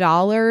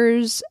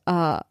 $10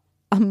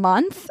 a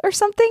month or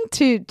something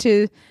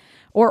to.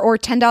 Or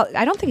 $10.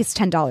 I don't think it's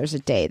 $10 a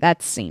day.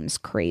 That seems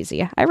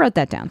crazy. I wrote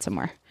that down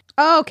somewhere.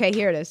 Oh, okay,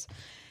 here it is.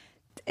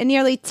 And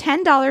nearly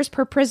 $10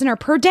 per prisoner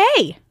per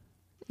day.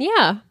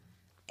 Yeah.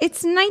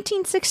 It's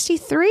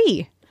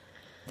 1963.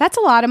 That's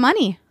a lot of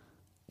money.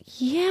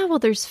 Yeah, well,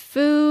 there's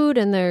food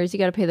and you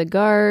got to pay the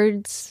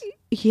guards.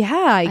 Yeah,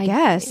 I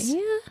guess.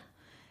 Yeah.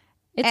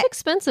 It's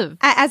expensive.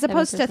 As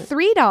opposed to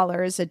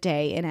 $3 a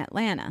day in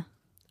Atlanta.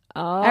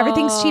 Oh.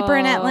 Everything's cheaper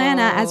in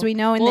Atlanta, as we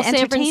know in the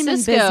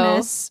entertainment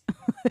business.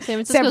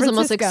 San Francisco is the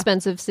most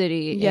expensive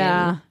city.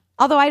 Yeah.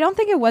 Although I don't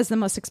think it was the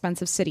most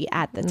expensive city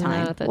at the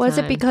time. At the was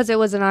time. it because it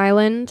was an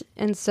island?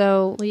 And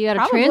so... Well, you got to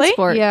Probably.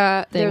 transport.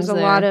 Yeah, there's a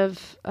there. lot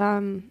of... I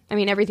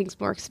mean, everything's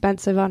more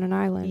expensive on an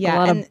island. Yeah, a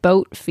lot and- of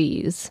boat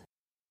fees.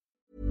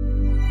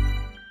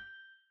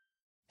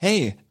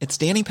 Hey, it's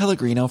Danny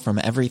Pellegrino from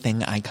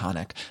Everything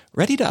Iconic.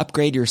 Ready to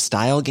upgrade your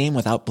style game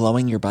without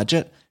blowing your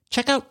budget?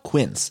 Check out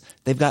Quince.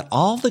 They've got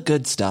all the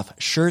good stuff,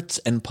 shirts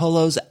and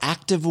polos,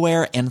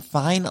 activewear, and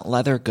fine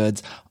leather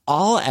goods,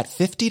 all at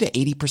 50 to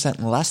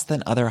 80% less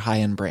than other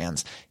high-end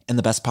brands. And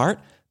the best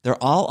part?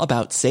 They're all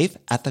about safe,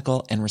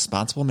 ethical, and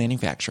responsible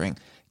manufacturing.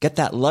 Get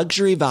that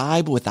luxury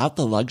vibe without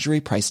the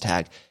luxury price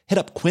tag. Hit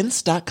up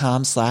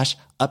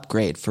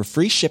quince.com/upgrade for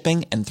free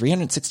shipping and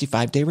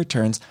 365-day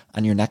returns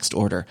on your next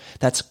order.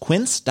 That's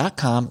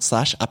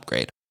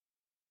quince.com/upgrade.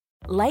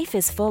 Life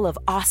is full of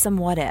awesome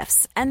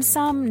what-ifs, and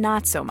some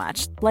not so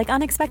much, like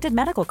unexpected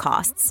medical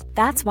costs.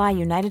 That's why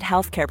United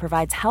Healthcare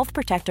provides Health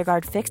Protector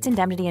Guard fixed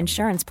indemnity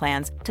insurance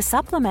plans to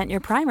supplement your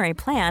primary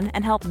plan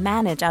and help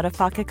manage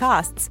out-of-pocket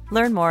costs.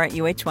 Learn more at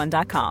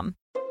uh1.com.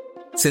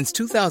 Since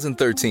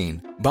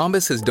 2013,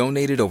 Bombas has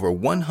donated over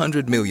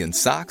 100 million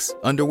socks,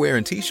 underwear,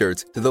 and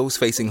T-shirts to those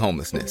facing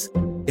homelessness.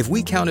 If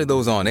we counted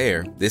those on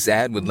air, this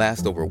ad would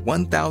last over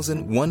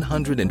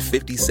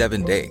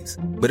 1,157 days.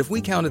 But if we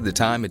counted the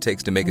time it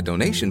takes to make a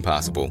donation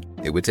possible,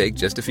 it would take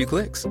just a few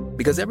clicks.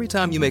 Because every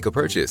time you make a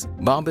purchase,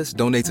 Bombas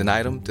donates an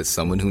item to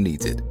someone who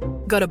needs it.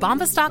 Go to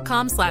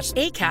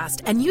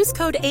bombas.com/ACAST and use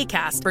code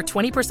ACAST for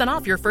 20%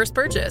 off your first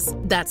purchase.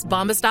 That's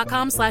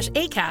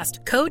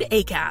bombas.com/ACAST, code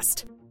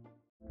ACAST.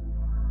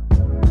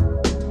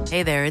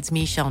 Hey there, it's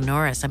Michelle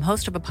Norris. I'm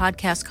host of a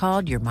podcast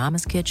called Your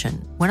Mama's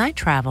Kitchen. When I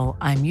travel,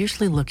 I'm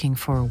usually looking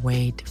for a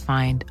way to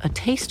find a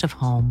taste of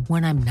home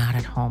when I'm not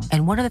at home.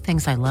 And one of the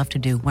things I love to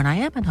do when I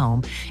am at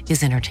home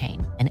is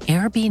entertain. And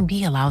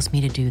Airbnb allows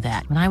me to do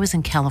that. When I was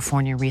in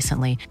California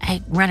recently,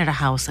 I rented a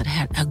house that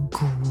had a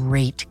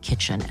great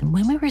kitchen. And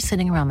when we were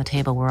sitting around the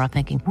table, we're all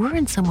thinking, we're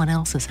in someone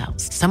else's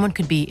house. Someone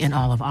could be in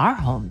all of our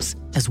homes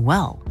as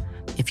well.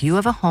 If you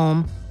have a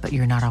home, but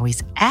you're not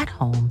always at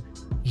home,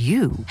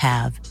 you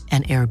have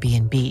an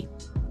Airbnb.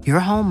 Your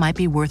home might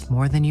be worth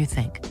more than you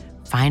think.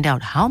 Find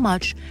out how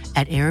much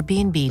at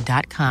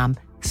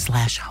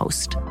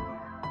airbnb.com/host.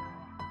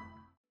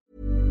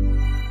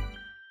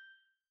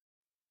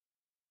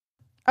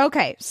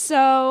 Okay,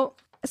 so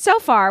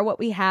far what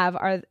we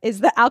have is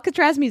the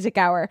Alcatraz Music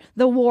Hour,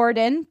 the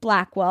Warden,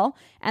 Blackwell,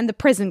 and the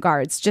prison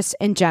guards, just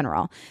in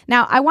general.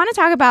 Now, I want to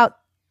talk about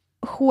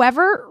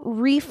whoever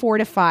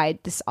refortified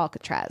this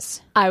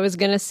Alcatraz. I was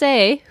going to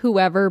say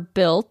whoever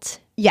built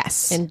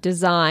Yes. and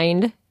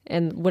designed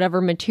and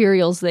whatever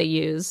materials they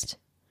used.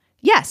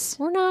 Yes.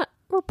 We're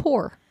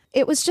poor.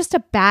 It was just a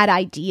bad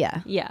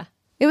idea. Yeah.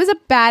 It was a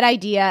bad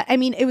idea. I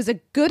mean, it was a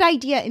good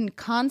idea in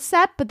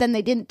concept, but then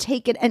they didn't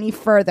take it any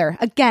further.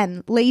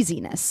 Again,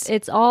 laziness.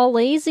 It's all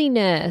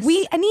laziness.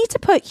 I need to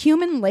put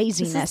human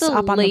laziness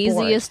up on the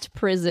board. Laziest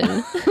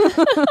prison.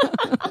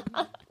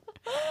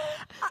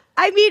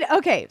 I mean,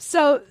 okay,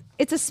 so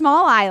it's a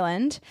small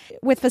island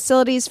with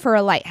facilities for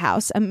a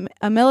lighthouse,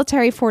 a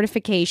military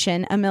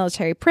fortification, a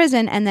military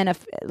prison, and then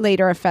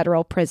later a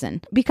federal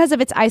prison. Because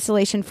of its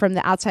isolation from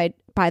the outside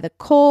by the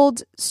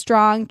cold,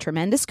 strong,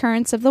 tremendous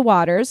currents of the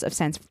waters of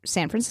San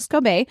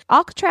Francisco Bay,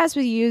 Alcatraz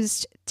was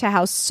used to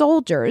house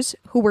soldiers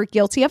who were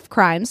guilty of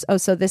crimes. Oh,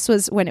 so this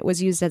was when it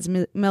was used as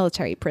a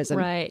military prison.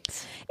 Right.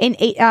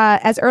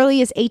 As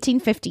early as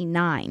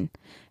 1859.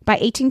 By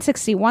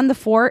 1861, the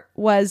fort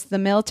was the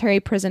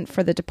military prison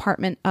for the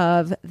Department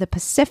of the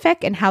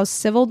Pacific and housed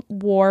Civil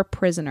War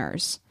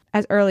prisoners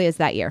as early as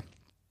that year.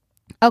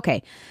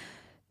 Okay,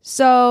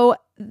 so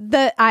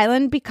the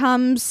island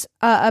becomes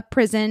a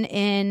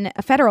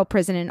federal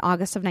prison in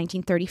August of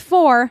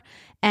 1934,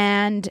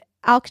 and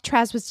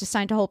Alcatraz was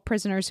designed to hold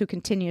prisoners who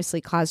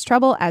continuously cause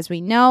trouble, as we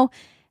know.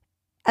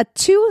 A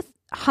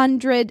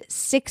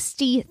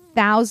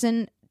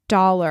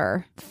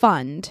 $260,000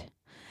 fund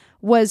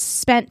was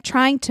spent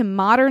trying to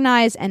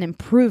modernize and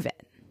improve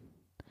it.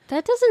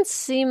 That doesn't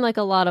seem like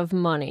a lot of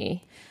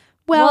money.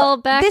 Well,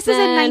 back this then,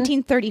 is in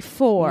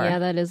 1934. Yeah,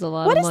 that is a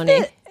lot of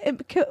money.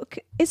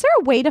 Is there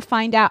a way to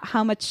find out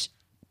how much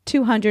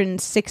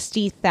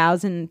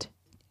 260,000,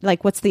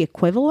 like what's the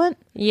equivalent?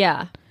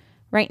 Yeah.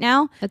 Right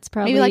now? It's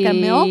probably maybe like a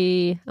mil?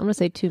 I'm going to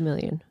say 2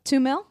 million.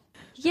 2 mil?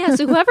 Yeah,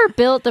 so whoever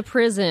built the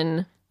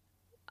prison,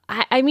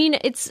 I mean,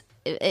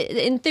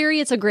 in theory,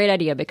 it's a great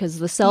idea because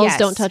the cells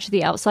don't touch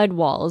the outside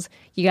walls.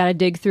 You got to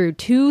dig through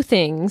two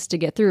things to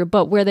get through.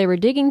 But where they were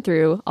digging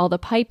through, all the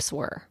pipes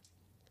were.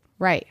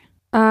 Right.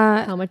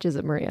 How much is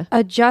it, Maria?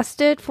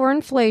 Adjusted for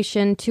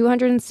inflation,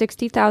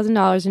 $260,000 in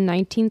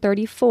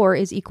 1934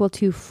 is equal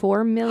to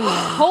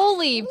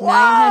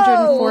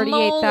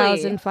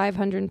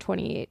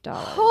 $4,948,528.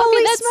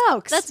 Holy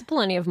smokes! That's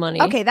plenty of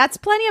money. Okay, that's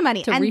plenty of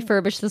money to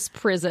refurbish this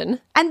prison.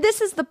 And this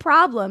is the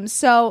problem.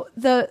 So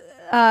the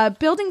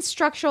building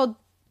structural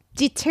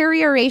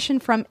deterioration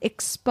from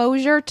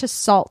exposure to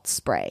salt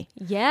spray.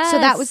 Yes. So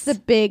that was the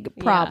big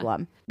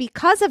problem. Yeah.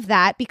 Because of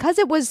that, because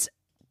it was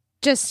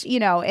just,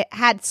 it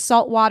had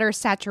saltwater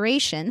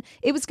saturation.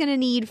 It was going to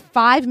need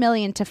 $5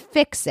 million to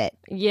fix it.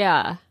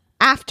 Yeah.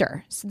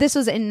 After. So this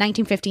was in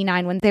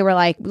 1959 when they were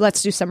like,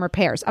 let's do some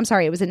repairs. I'm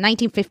sorry, it was in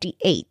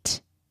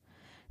 1958.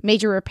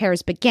 Major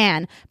repairs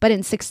began, but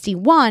in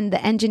 61,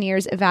 the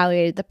engineers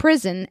evaluated the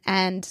prison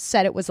and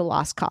said it was a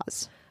lost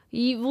cause.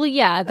 Well,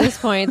 yeah, at this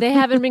point, they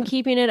haven't been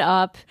keeping it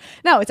up.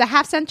 No, it's a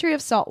half century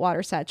of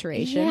saltwater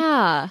saturation.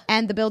 Yeah.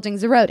 And the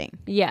building's eroding.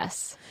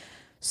 Yes.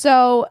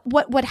 So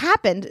what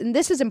happened, and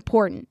this is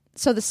important,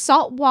 so the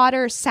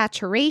saltwater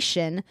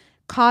saturation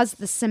caused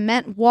the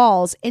cement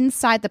walls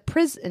inside the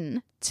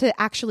prison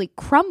to actually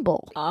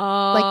crumble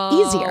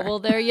easier. Well,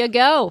 there you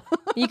go.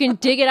 You can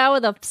dig it out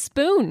with a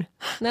spoon.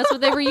 And that's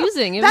what they were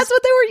using. That's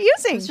what they were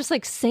using. It's just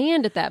like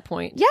sand at that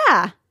point.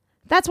 Yeah.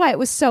 That's why it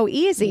was so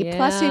easy. Yeah.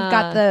 Plus, you've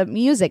got the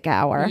music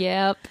hour.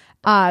 Yep.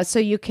 So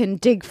you can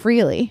dig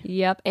freely.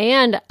 Yep.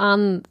 And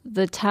on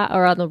the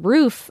on the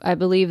roof, I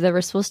believe there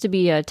was supposed to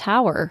be a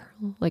tower,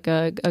 like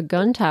a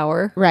gun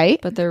tower. Right.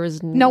 But there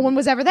was no one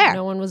was ever there.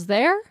 No one was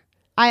there?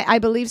 I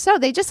believe so.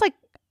 They just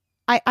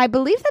I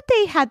believe that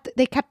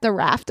they kept the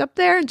raft up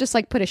there and just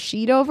put a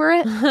sheet over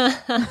it.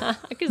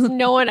 Because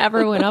no one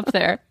ever went up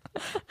there.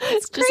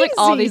 It's just crazy.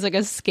 all these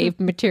escape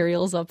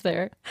materials up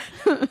there.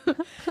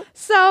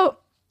 So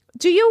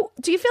do you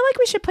feel like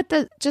we should put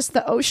the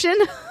ocean?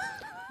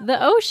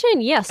 The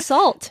ocean, yes,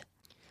 salt.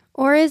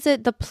 Or is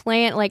it the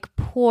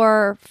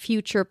poor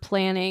future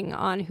planning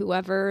on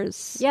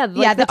whoever's...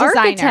 the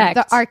designer,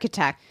 the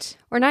architect.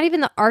 Or not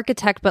even the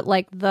architect, but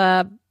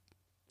the...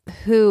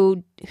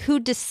 Who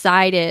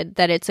decided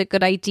that it's a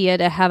good idea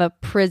to have a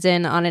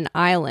prison on an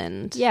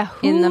island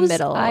in the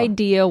middle? Whose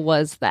idea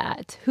was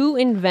that? Who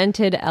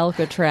invented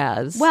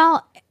Alcatraz?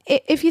 Well,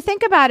 if you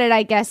think about it,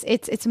 I guess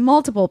it's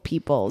multiple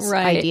people's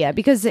idea,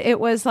 because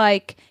it was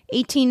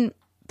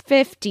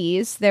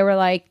 1850s. They were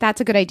like, that's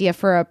a good idea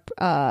for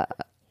a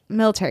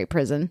military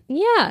prison.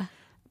 Yeah.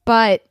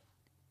 But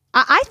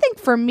I think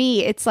for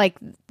me, it's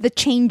the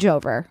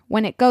changeover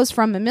when it goes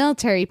from a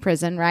military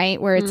prison,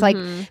 right? Where it's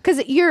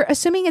because you're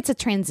assuming it's a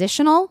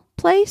transitional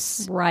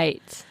place.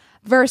 Right.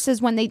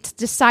 Versus when they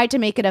decide to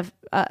make it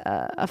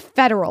a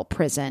federal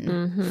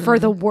prison for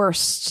the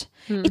worst.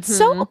 Mm-hmm. It's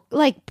so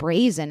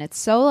brazen. It's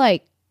so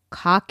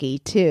cocky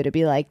too, to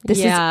be this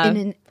is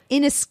an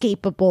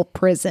inescapable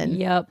prison.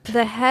 Yep.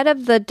 The head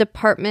of the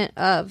Department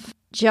of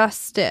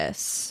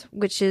Justice,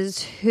 which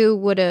is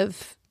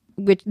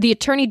the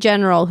Attorney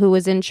General who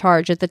was in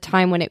charge at the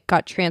time when it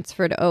got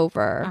transferred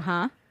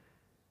over,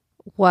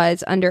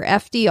 was under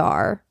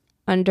FDR,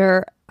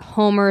 under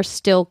Homer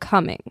Still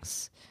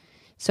Cummings.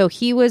 So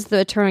he was the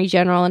Attorney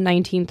General in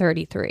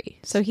 1933.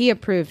 So he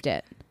approved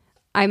it.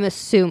 I'm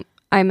assuming.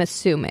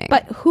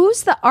 But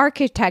who's the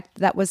architect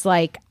that was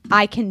I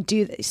can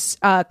do this?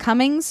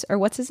 Cummings, or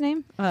what's his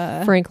name?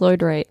 Frank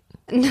Lloyd Wright.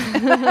 Who's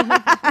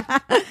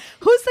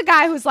the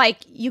guy who's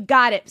you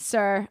got it,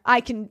 sir?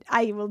 I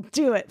will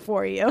do it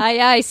for you. Aye,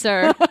 aye,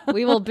 sir.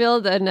 We will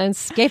build an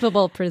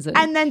unescapable prison.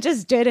 And then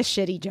just did a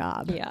shitty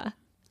job. Yeah.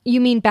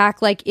 You mean back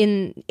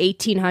in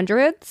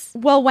 1800s?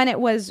 Well, when it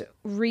was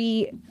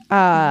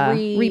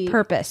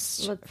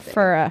repurposed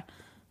for a...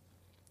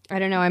 I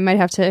don't know. I might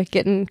have to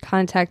get in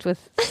contact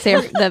with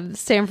the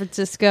San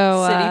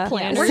Francisco city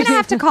planners. We're going to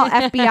have to call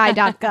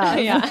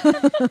FBI.gov. Yeah.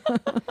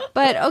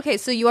 But okay,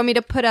 so you want me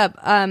to put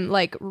up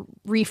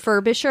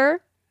refurbisher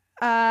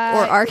or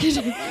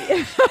architect?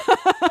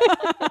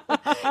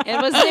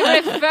 It was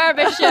the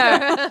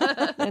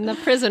refurbisher in the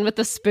prison with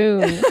the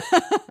spoon.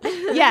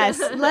 Yes,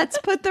 let's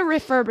put the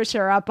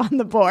refurbisher up on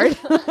the board.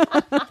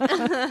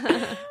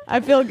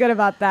 I feel good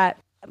about that.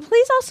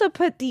 Please also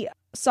put the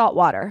salt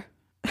water.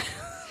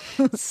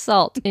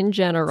 Salt in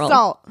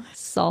general.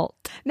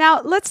 Salt.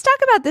 Now, let's talk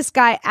about this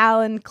guy,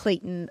 Alan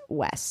Clayton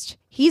West.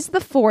 He's the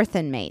fourth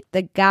inmate,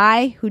 the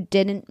guy who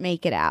didn't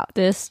make it out.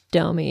 This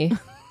dummy.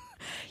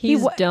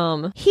 He's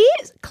dumb. He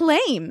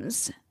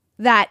claims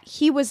that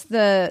he was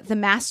the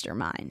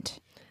mastermind.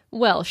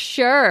 Well,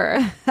 sure.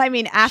 I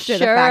mean, after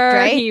the fact,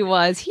 right? He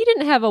was. He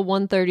didn't have a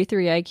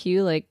 133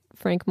 IQ like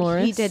Frank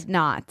Morris. He did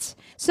not.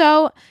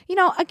 So,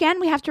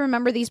 again, we have to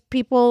remember these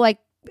people,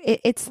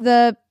 it's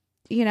the...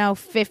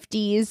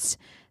 50s.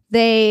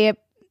 They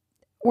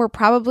were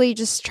probably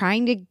just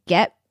trying to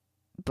get,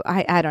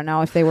 I don't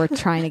know if they were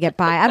trying to get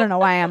by. I don't know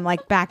why I'm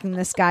backing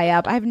this guy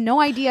up. I have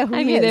no idea who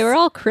he is. They were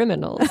all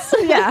criminals.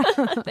 Yeah.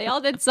 They all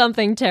did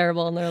something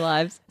terrible in their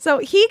lives. So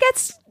he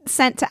gets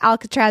sent to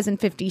Alcatraz in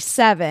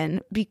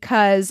 57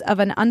 because of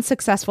an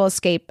unsuccessful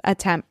escape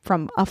attempt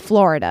from a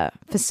Florida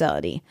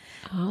facility.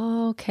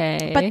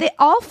 Okay. But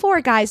all four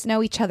guys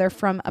know each other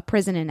from a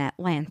prison in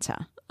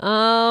Atlanta.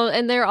 Oh,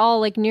 and they're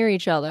all near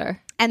each other.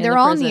 And they're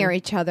all near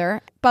each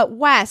other. But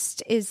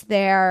West is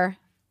there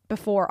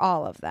before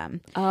all of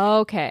them.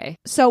 Okay.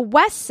 So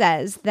West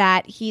says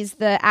that he's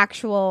the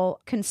actual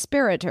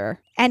conspirator.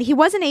 And he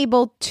wasn't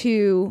able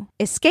to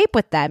escape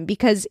with them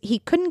because he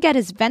couldn't get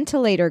his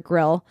ventilator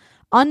grill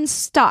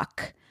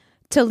unstuck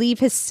to leave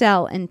his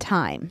cell in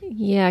time.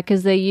 Yeah,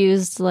 because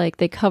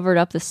they covered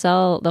up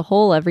the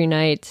hole every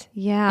night.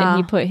 Yeah. And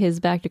he put his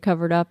back to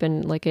cover it up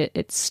and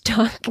it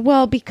stuck.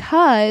 Well,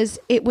 because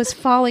it was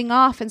falling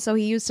off, and so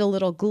he used a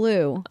little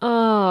glue.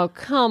 Oh,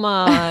 come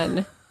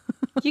on.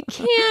 You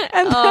can't.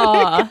 And then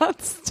it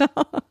got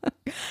stuck.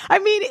 I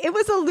mean, it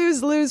was a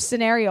lose-lose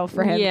scenario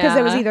for him because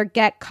it was either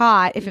get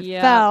caught. If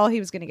it fell, he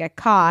was going to get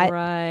caught.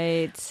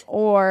 Right.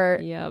 Or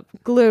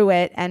glue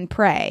it and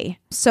pray.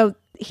 So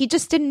he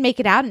just didn't make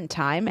it out in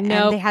time, and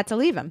they had to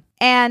leave him.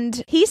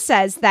 And he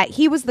says that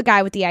he was the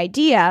guy with the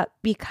idea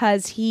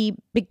because he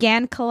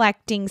began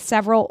collecting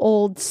several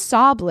old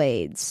saw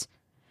blades,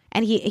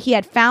 and he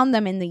had found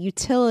them in the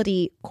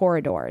utility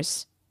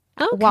corridors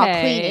while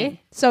cleaning.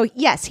 So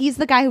yes, he's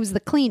the guy who was the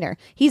cleaner.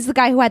 He's the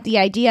guy who had the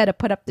idea to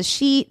put up the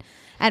sheet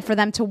and for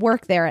them to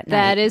work there at night.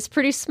 That is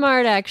pretty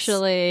smart,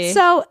 actually.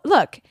 So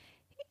look,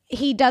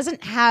 he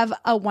doesn't have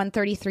a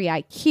 133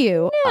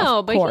 IQ. No,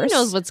 of but course. he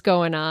knows what's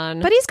going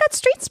on. But he's got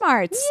street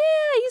smarts.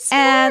 Yeah, he's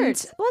smart.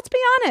 And let's be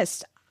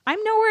honest,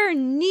 I'm nowhere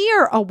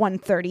near a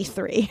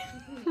 133.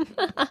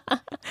 But I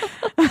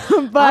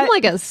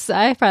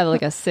probably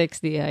like a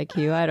 60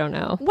 IQ. I don't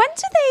know. When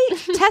do they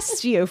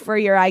test you for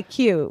your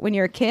IQ? When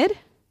you're a kid?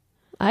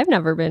 I've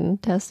never been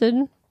tested.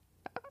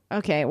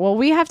 Okay, well,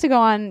 we have to go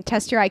on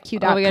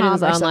testyouriq.com we got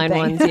those online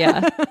something. ones,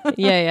 yeah.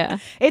 Yeah.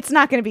 It's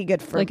not going to be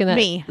good for like in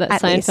me, that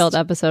at Seinfeld least.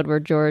 episode where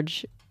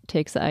George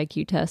takes the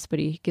IQ test, but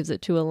he gives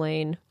it to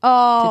Elaine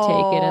to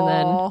take it, and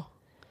then...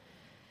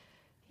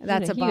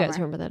 That's a bummer. You guys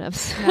remember that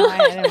episode? No,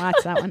 I didn't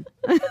watch that one.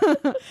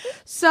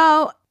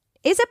 So,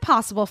 is it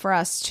possible for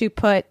us to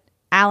put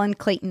Alan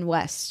Clayton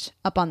West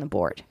up on the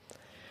board?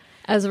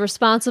 As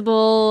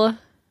responsible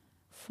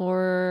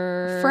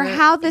for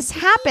how this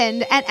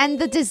happened and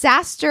the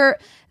disaster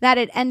that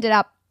it ended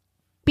up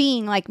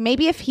being. Like,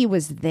 maybe if he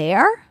was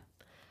there?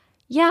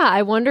 Yeah,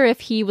 I wonder if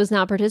he was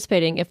not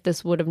participating, if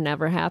this would have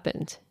never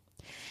happened.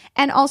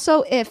 And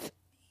also if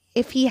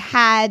he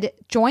had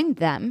joined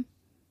them,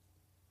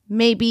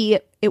 maybe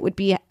it would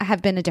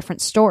have been a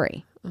different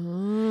story.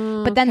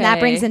 But then that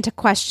brings into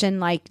question,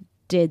 like,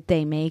 did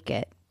they make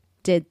it?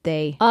 Did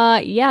they?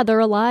 Yeah, they're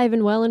alive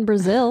and well in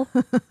Brazil.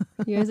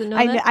 You guys didn't know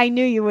that? I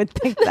knew you would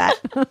think that.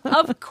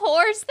 Of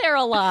course they're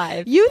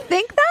alive. You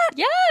think that?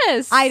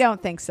 Yes. I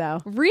don't think so.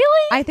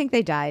 Really? I think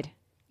they died.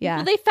 Yeah.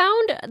 Well, they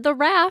found the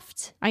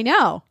raft. I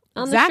know.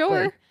 On exactly.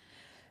 the shore.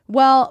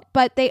 Well,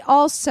 but they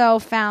also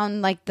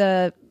found like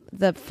the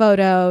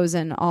photos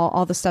and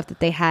all the stuff that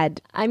they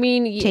had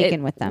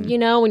taken with them. You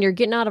know, when you're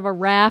getting out of a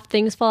raft,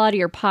 things fall out of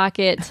your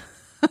pocket.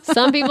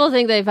 Some people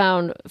think they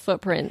found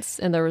footprints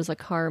and there was a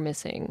car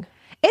missing.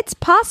 It's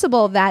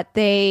possible that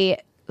they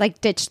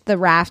like ditched the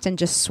raft and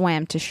just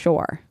swam to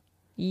shore.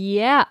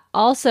 Yeah.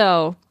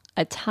 Also,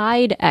 a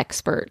tide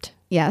expert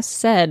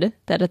said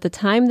that at the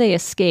time they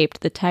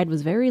escaped, the tide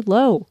was very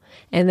low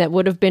and that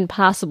would have been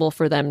possible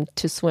for them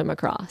to swim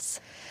across.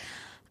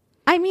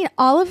 I mean,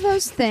 all of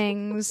those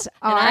things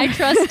are... And I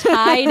trust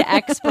tide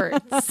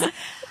experts.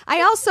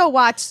 I also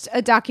watched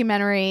a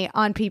documentary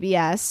on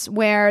PBS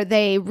where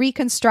they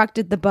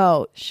reconstructed the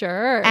boat.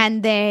 Sure.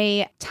 And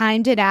they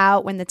timed it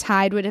out when the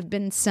tide would have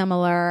been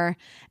similar.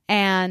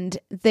 And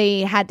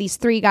they had these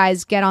three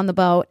guys get on the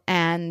boat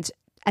and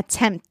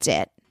attempt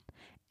it.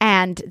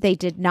 And they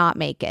did not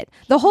make it.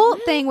 The whole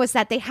thing was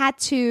that they had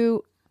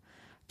to...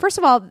 First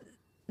of all,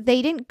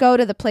 they didn't go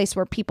to the place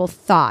where people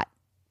thought.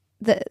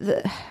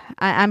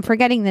 I'm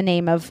forgetting the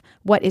name of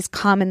what is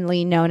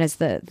commonly known as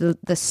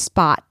the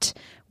spot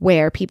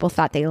where people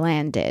thought they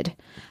landed.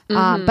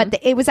 But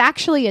it was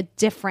actually a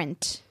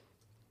different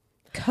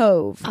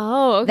cove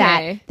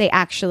that they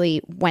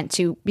actually went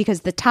to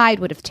because the tide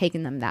would have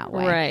taken them that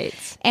way.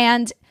 Right.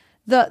 And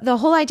the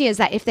whole idea is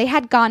that if they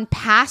had gone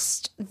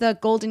past the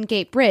Golden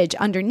Gate Bridge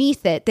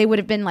underneath it, they would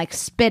have been like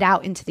spit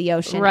out into the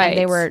ocean and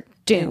they were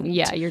doomed.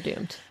 Yeah, you're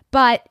doomed.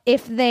 But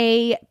if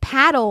they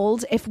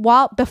paddled,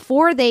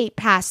 before they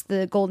passed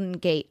the Golden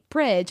Gate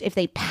Bridge, if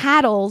they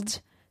paddled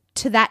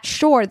to that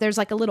shore, there's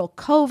like a little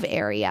cove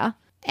area,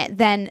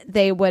 then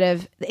they would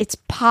have, it's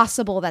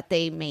possible that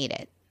they made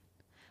it.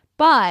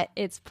 But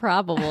it's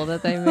probable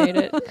that they made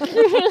it.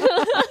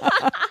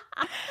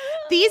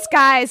 These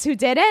guys who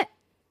did it,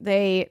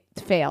 they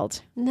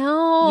failed.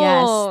 No.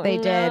 Yes, they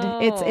did.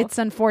 It's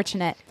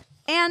unfortunate.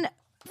 And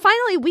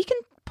finally, we can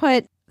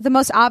put the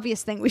most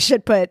obvious thing we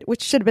should put,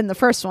 which should have been the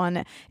first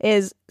one,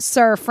 is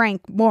Sir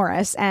Frank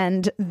Morris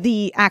and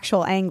the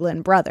actual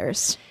Anglin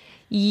brothers.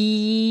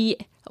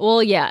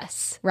 Well,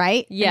 yes.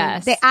 Right? Yes. I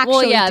mean, they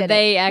actually did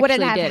they it. actually Would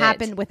it have did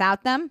happened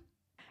without them?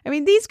 I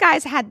mean, these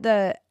guys had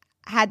the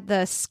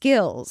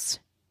skills.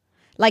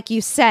 Like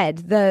you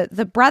said,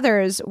 the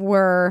brothers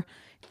were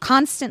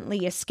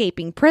constantly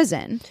escaping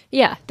prison.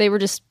 Yeah, they were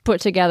just put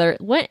together.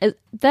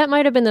 That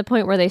might have been the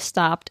point where they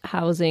stopped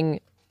housing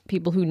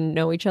people who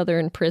know each other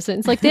in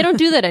prisons. Like, they don't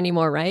do that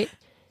anymore, right?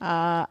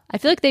 I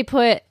feel like they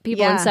put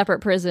people in separate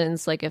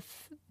prisons. Like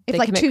if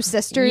like two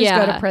sisters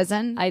go to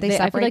prison, I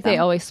feel like they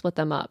always split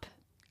them up.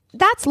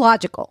 That's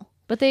logical.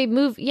 But they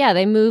move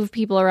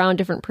people around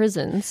different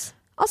prisons.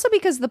 Also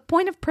because the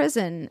point of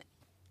prison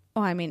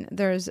Oh, I mean,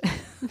 there's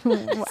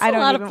I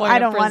don't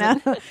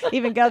want to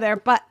even go there,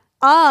 but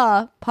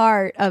a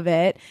part of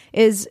it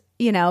is,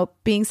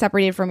 being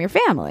separated from your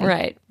family.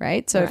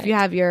 Right. So if you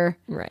have your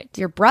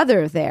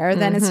brother there,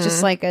 then it's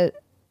just like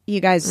you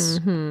guys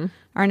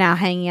are now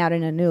hanging out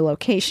in a new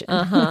location.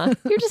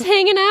 You're just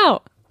hanging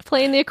out,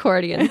 playing the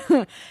accordion.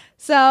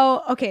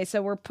 So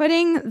we're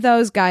putting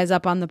those guys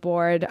up on the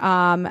board.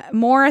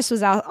 Morris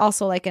was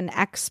also like an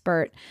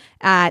expert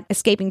at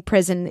escaping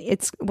prison.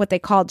 It's what they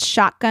called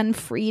shotgun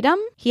freedom.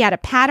 He had a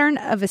pattern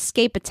of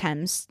escape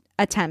attempts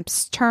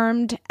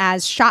termed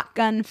as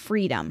shotgun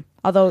freedom,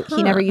 although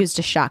he never used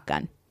a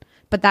shotgun.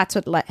 But that's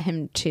what led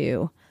him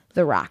to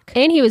the Rock.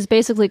 And he was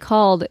basically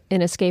called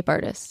an escape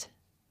artist.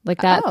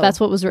 Like that. That's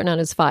what was written on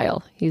his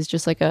file. He's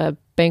just like a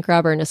bank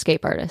robber and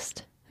escape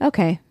artist.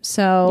 Okay.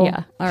 So,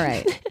 yeah. All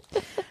right.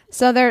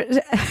 So there.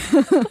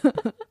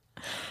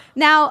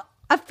 Now,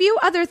 a few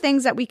other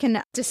things that we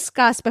can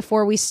discuss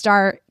before we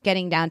start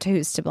getting down to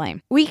who's to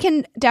blame. We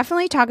can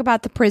definitely talk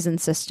about the prison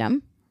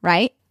system,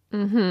 right?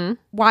 Mm-hmm.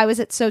 Why was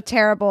it so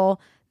terrible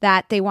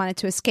that they wanted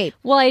to escape?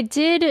 Well, I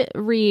did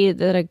read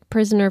that a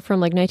prisoner from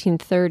like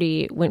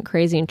 1930 went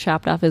crazy and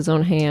chopped off his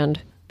own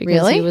hand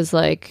because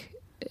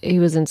he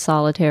was in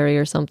solitary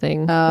or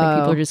something. Like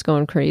people are just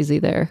going crazy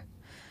there.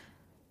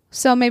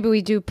 So maybe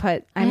we do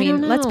put.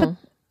 Let's put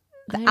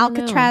the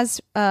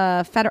Alcatraz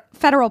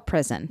federal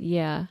prison.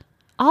 Yeah.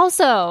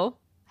 Also,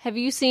 have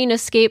you seen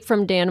Escape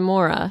from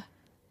Dannemora?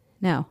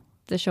 No.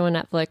 The show on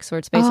Netflix where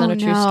it's based on a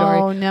true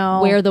story.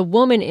 No. Where the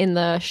woman in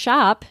the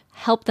shop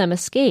helped them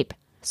escape.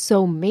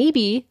 So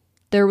maybe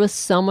there was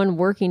someone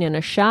working in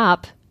a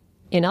shop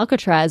in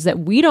Alcatraz that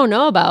we don't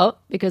know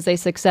about because they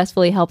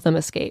successfully helped them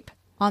escape.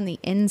 On the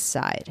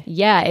inside.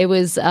 Yeah, it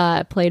was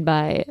played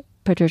by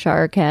Patricia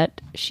Arquette.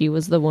 She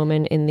was the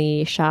woman in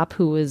the shop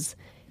who was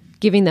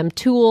giving them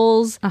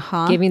tools,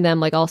 giving them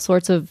like all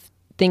sorts of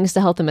things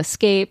to help them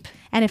escape.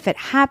 And if it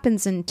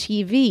happens in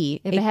TV,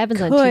 it happens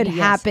could on TV,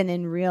 happen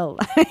in real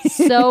life.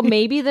 So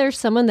maybe there's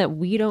someone that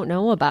we don't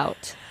know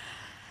about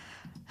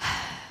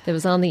that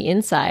was on the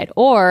inside.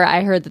 Or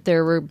I heard that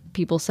there were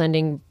people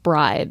sending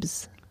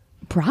bribes.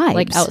 Bribes?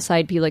 Like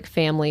outside, like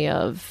family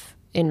of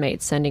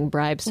inmates sending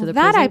bribes to the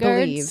prison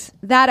guards.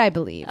 That I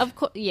believe. Of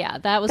course, yeah,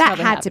 that was that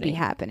probably had happening. To be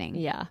happening.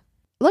 Yeah.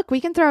 Look,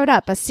 we can throw it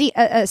up. A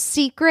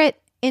secret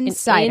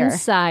insider. An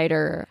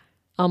insider.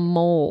 A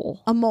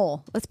mole. A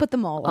mole. Let's put the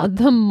mole up.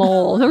 The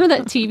Mole. Remember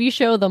that TV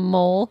show, The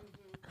Mole?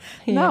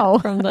 No.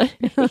 From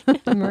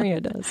the Maria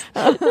does.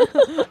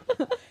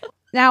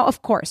 Now,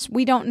 of course,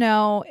 we don't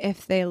know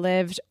if they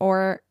lived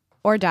or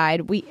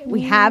died.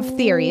 We have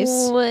theories.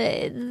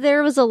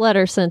 There was a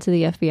letter sent to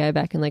the FBI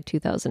back in like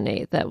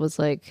 2008 that was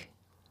like,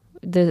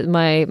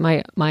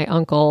 my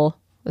uncle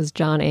was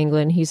John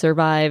Anglin. He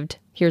survived.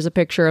 Here's a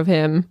picture of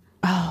him.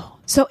 Oh,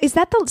 so is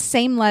that the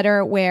same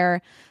letter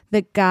where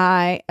the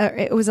guy,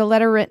 it was a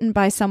letter written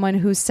by someone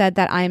who said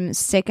that I'm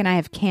sick and I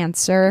have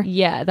cancer?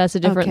 Yeah, that's a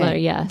different letter.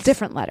 Yes.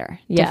 Different letter.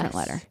 Yes. Different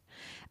letter.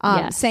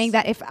 Saying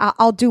that if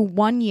I'll do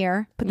 1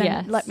 year, but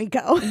then let me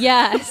go.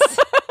 Yes.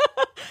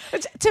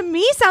 Which to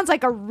me sounds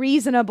like a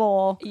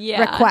reasonable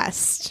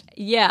request.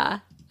 Yeah.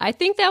 I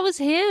think that was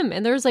him.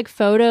 And there's like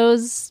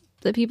photos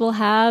that people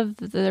have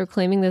that they're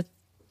claiming that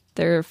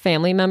they're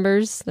family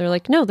members. They're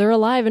like, no, they're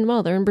alive and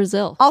well. They're in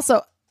Brazil.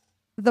 Also,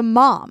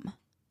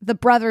 the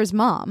brother's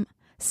mom,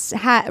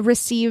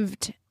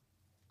 received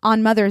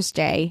on Mother's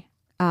Day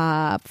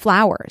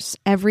flowers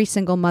every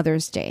single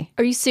Mother's Day.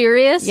 Are you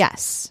serious?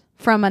 Yes,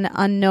 from an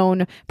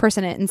unknown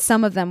person, and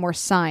some of them were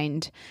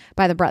signed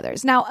by the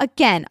brothers. Now,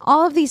 again,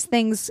 all of these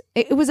things,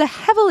 it was a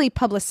heavily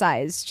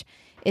publicized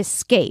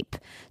escape,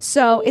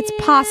 so it's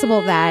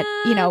possible that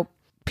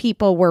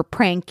people were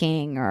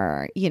pranking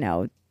or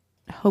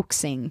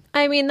hoaxing.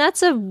 I mean,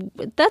 that's a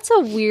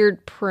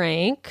weird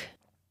prank.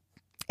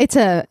 It's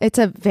a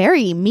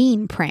very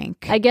mean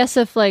prank. I guess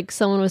if like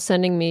someone was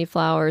sending me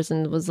flowers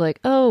and was like,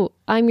 "Oh,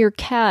 I'm your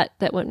cat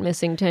that went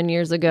missing 10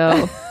 years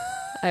ago,"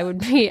 I'd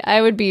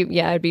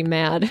be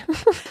mad.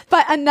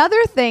 But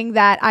another thing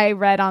that I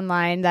read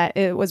online that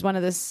it was one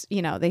of this,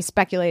 they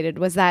speculated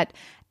was that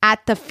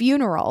at the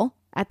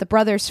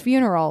brothers'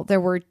 funeral, there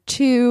were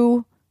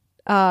two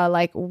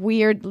like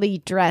weirdly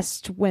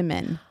dressed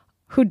women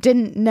who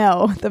didn't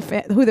know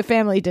who the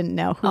family didn't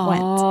know who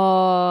went.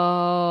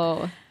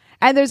 Oh.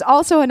 And there's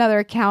also another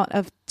account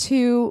of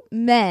two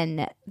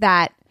men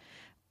that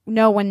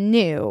no one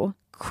knew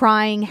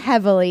crying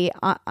heavily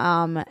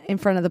in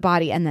front of the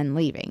body and then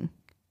leaving.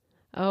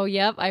 Oh,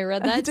 yep. I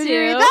read that too. Did you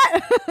read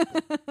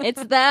that?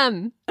 It's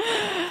them.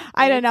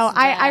 I don't know.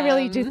 I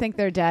really do think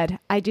they're dead.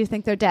 I do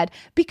think they're dead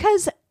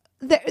because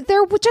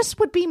there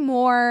just would be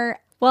more.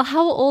 Well,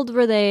 how old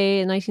were they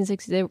in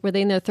 1960? Were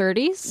they in their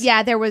 30s?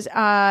 Yeah, there was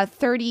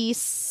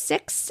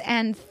 36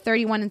 and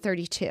 31 and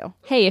 32.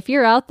 Hey, if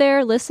you're out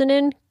there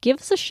listening, give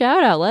us a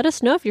shout out. Let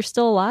us know if you're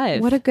still alive.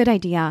 What a good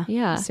idea.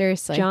 Yeah.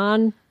 Seriously.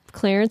 John,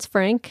 Clarence,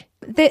 Frank.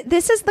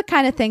 This is the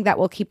kind of thing that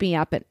will keep me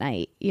up at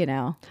night,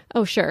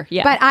 Oh, sure.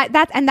 Yeah. But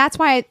that's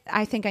why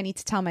I think I need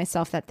to tell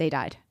myself that they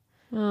died.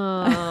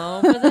 Oh,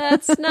 but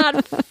that's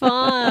not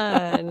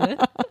fun.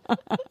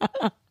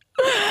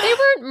 They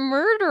weren't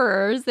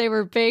murderers. They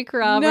were bank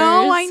robbers.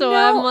 No, I so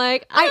know. I'm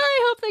like,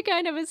 I hope they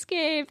kind of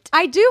escaped.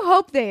 I do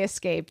hope they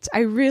escaped. I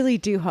really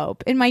do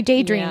hope. In my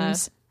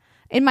daydreams,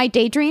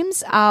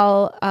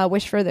 I'll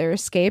wish for their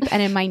escape,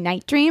 and in my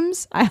night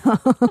dreams, I'll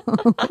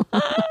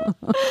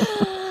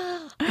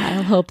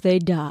hope they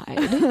died.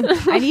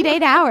 I need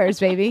 8 hours,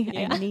 baby.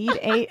 Yeah. I need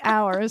 8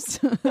 hours.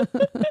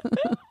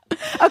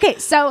 Okay,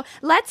 so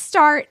let's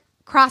start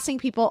crossing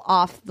people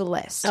off the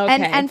list.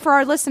 Okay. And for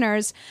our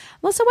listeners,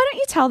 Melissa, why don't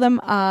you tell them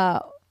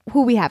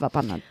who we have up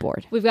on the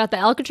board? We've got the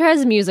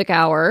Alcatraz Music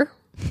Hour.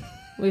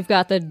 We've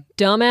got the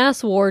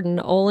dumbass warden,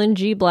 Olin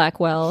G.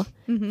 Blackwell.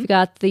 Mm-hmm. We've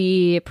got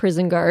the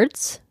prison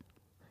guards.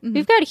 Mm-hmm.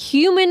 We've got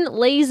human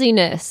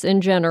laziness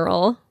in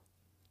general.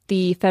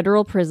 The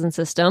federal prison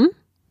system.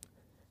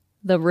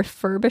 The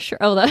refurbisher.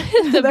 Oh,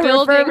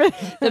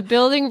 the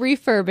building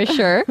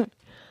refurbisher.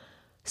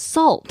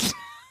 Salt.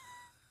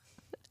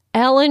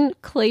 Alan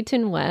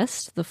Clayton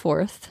West, the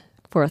fourth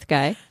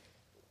guy.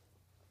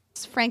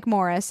 It's Frank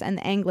Morris and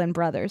the Anglin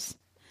brothers.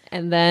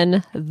 And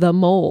then the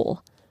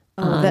mole.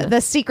 The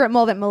secret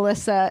mole that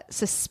Melissa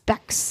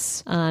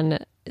suspects. On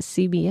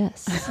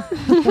CBS.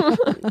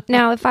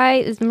 Now,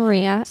 it's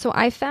Maria. So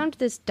I found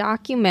this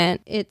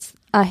document. It's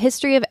a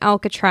history of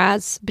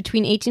Alcatraz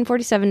between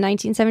 1847 and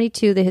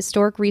 1972, the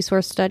historic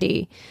resource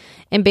study.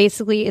 And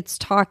basically it's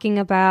talking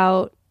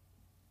about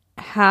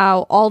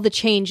how all the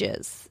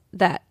changes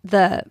that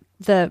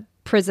the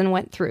prison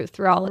went through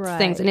all its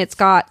things. And it's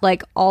got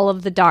like all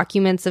of the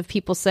documents of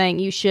people saying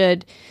you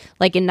should,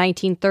 like in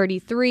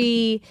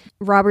 1933,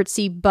 Robert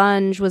C.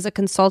 Bunge was a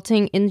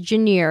consulting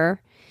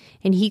engineer,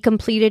 and he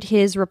completed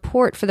his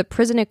report for the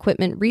Prison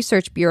Equipment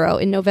Research Bureau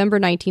in November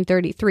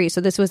 1933.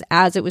 So this was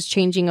as it was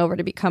changing over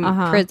to become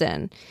a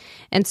prison.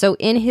 And so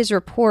in his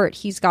report,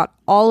 he's got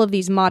all of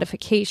these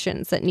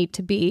modifications that need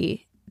to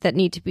be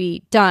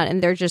done,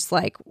 and they're just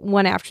like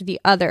one after the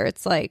other.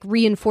 It's like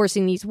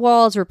reinforcing these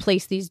walls,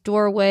 replace these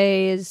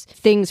doorways,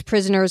 things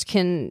prisoners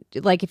can,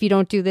 like, if you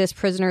don't do this,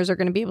 prisoners are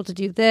going to be able to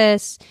do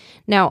this.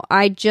 Now,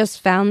 I just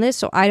found this,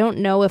 so I don't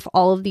know if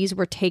all of these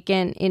were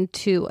taken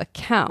into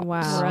account.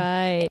 Wow.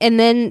 Right. And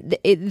then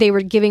they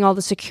were giving all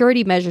the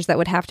security measures that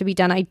would have to be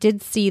done. I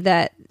did see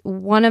that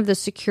one of the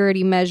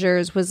security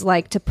measures was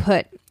like to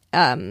put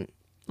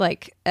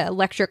like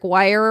electric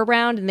wire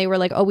around, and they were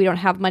like, oh, we don't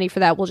have money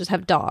for that, we'll just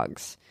have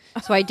dogs.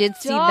 So I did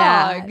see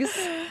that.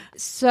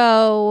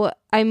 So,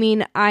 I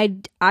mean, I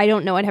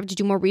don't know. I'd have to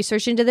do more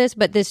research into this,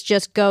 but this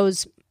just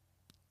goes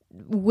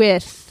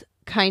with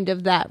kind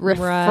of that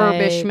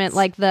refurbishment,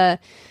 like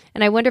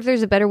and I wonder if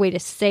there's a better way to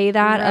say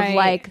that, of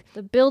like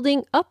the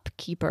building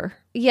upkeeper.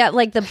 Yeah,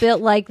 like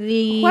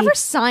whoever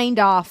signed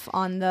off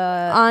on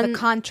the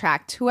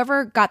contract,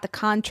 whoever got the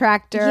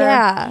contractor.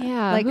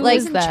 Yeah. Like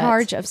in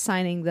charge of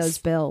signing those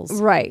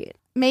bills. Right.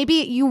 Maybe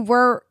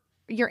your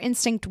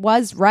instinct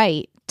was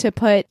right to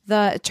put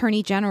the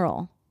attorney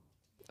general.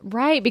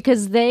 Right,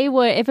 because they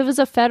would, if it was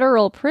a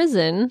federal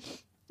prison,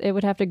 it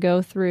would have to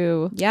go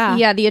through.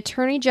 Yeah, the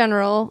attorney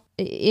general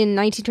in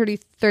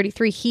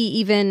 1933, he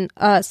even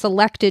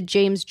selected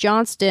James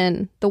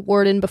Johnston, the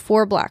warden,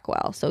 before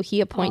Blackwell. So he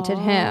appointed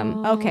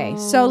him. Okay,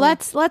 so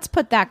let's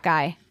put that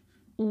guy.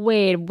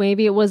 Wait,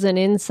 maybe it was an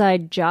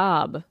inside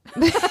job.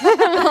 Wait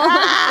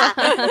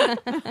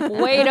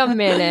a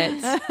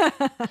minute.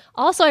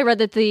 Also, I read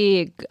that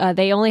they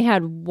only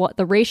had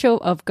the ratio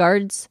of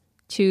guards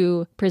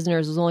to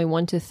prisoners was only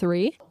 1 to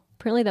 3.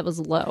 Apparently, that was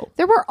low.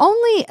 There were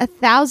only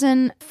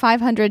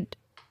 1,500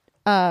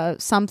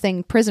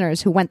 something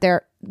prisoners who went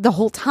there the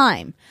whole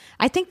time.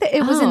 I think that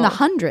it was in the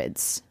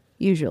hundreds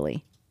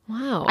usually.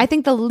 Wow. I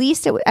think the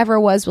least it ever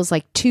was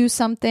like 2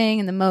 something,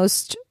 and the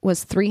most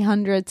was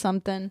 300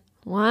 something.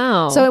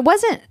 Wow. So it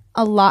wasn't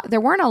a lot.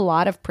 There weren't a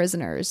lot of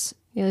prisoners.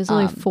 Yeah, there's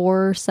only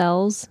 4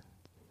 cells.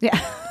 Yeah.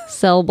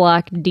 Cell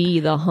block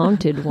D, the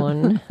haunted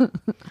one.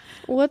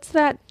 What's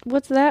that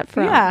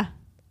from? Yeah.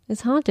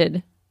 It's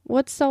haunted.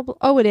 What's cell?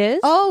 Oh, it is?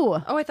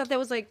 Oh, I thought that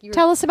was like...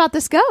 Tell us about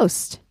this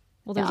ghost.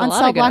 Well, there's on a lot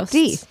cell of block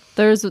ghosts. D.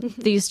 There's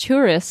these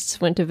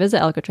tourists went to visit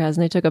Alcatraz,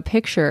 and they took a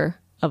picture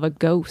of a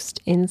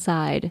ghost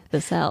inside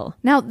the cell.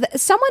 Now,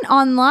 someone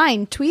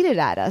online tweeted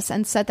at us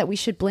and said that we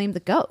should blame the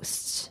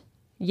ghosts.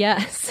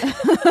 Yes.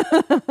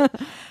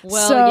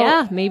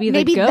 Well, maybe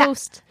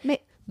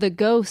the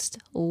ghost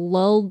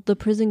lulled the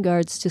prison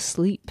guards to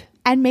sleep.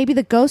 And maybe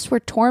the ghosts were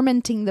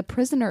tormenting the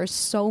prisoners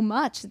so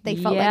much that they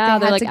felt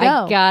like they had to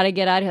go. I gotta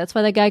get out of here. That's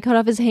why that guy cut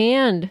off his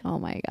hand. Oh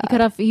my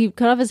God. He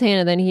cut off his hand,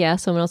 and then he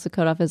asked someone else to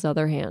cut off his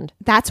other hand.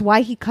 That's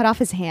why he cut off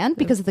his hand?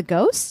 Because of the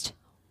ghost?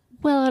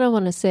 Well, I don't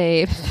want to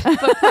say,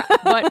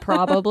 but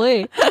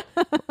probably.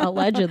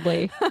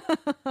 Allegedly.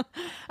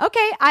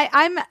 Okay,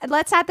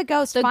 let's add the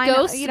ghost. The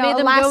ghost made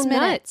them go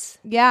nuts.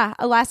 Yeah,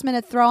 a last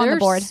minute throw on the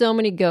board. There's so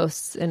many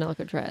ghosts in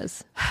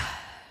Alcatraz.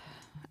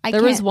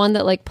 There was one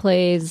that like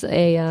plays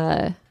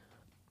a,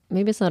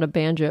 maybe it's not a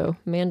banjo,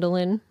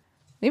 mandolin.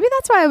 Maybe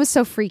that's why I was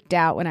so freaked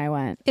out when I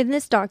went. In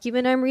this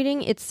document I'm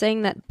reading, it's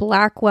saying that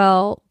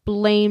Blackwell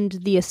blamed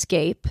the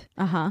escape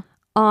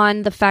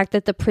on the fact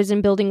that the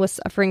prison building was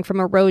suffering from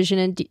erosion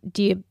and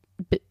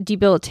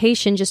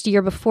debilitation. Just a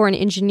year before, an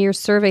engineer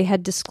survey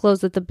had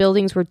disclosed that the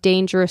buildings were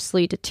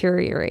dangerously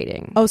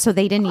deteriorating. Oh, so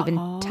they didn't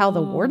even tell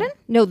the warden?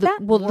 No, the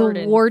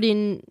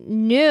warden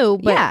knew,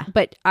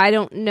 but I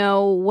don't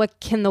know, what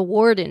can the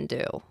warden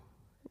do?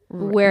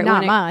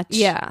 Not much.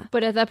 Yeah.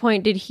 But at that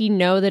point, did he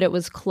know that it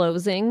was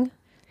closing?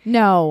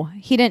 No,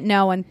 he didn't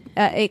know. And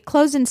it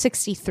closed in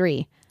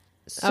 1963.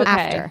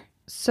 After.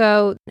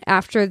 So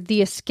after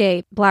the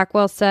escape,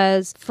 Blackwell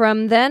says,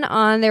 from then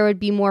on, there would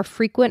be more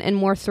frequent and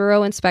more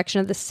thorough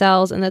inspection of the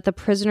cells, and that the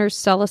prisoners'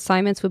 cell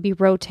assignments would be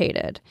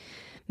rotated.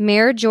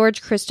 Mayor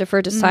George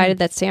Christopher decided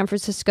that San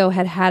Francisco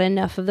had had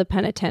enough of the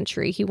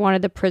penitentiary. He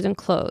wanted the prison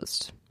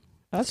closed.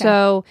 Okay.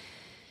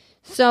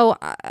 So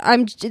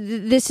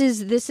this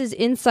is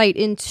insight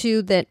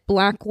into that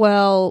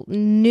Blackwell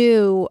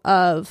knew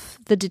of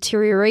the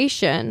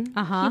deterioration.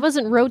 He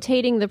wasn't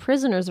rotating the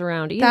prisoners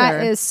around either.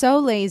 That is so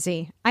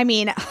lazy. I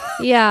mean,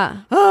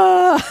 yeah.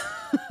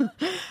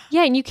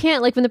 Yeah, and you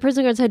can't, like, when the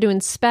prison guards had to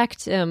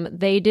inspect him,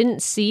 they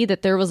didn't see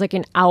that there was like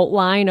an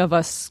outline of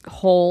a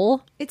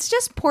hole. It's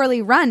just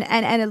poorly run,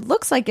 and it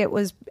looks like it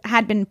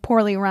had been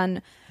poorly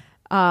run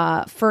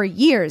for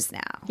years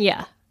now.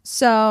 Yeah.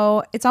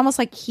 So it's almost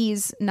like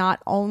he's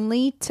not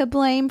only to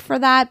blame for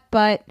that,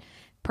 but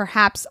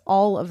perhaps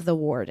all of the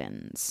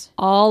wardens.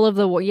 All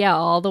the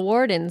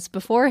wardens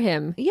before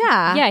him.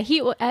 Yeah. Yeah,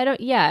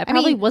 it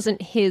probably wasn't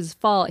his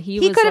fault. He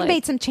could have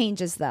made some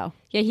changes, though.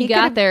 Yeah, he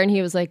got there and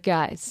he was like,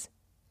 guys,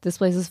 this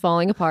place is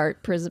falling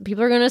apart.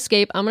 People are going to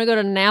escape. I'm going to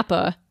go to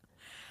Napa.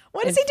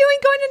 What is he doing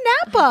going to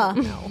Napa?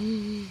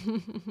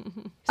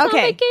 On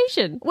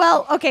vacation.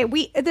 Well, okay,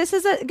 this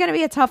is going to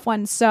be a tough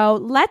one. So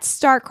let's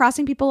start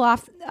crossing people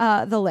off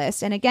the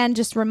list. And again,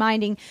 just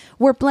reminding,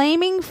 we're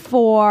blaming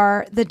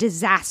for the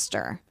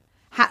disaster.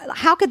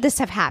 How could this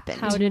have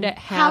happened? How did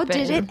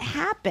it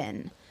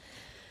happen?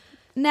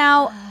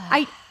 Now,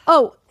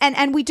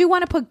 and we do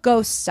want to put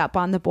ghosts up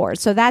on the board.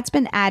 So that's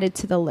been added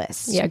to the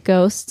list. Yeah,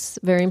 ghosts,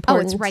 very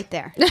important. Oh, it's right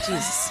there.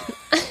 Jesus.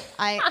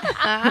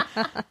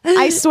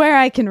 I swear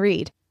I can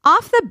read.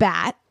 Off the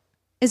bat,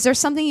 is there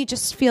something you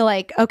just feel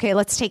like, okay,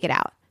 let's take it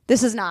out?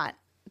 This is not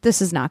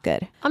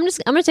good. I'm going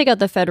to take out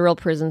the federal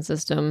prison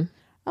system.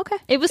 Okay.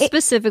 It was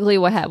specifically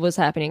what was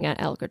happening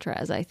at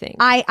Alcatraz, I think.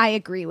 I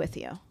agree with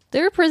you.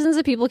 There are prisons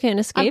that people can't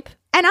escape.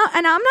 And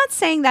I'm not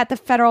saying that the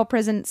federal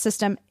prison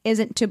system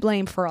isn't to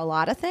blame for a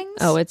lot of things.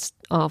 Oh, it's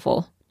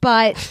awful.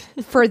 But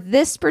for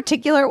this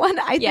particular one,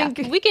 I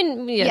think we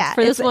can. Yeah,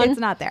 for this one, it's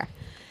not there.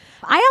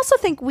 I also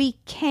think we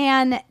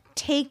can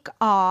take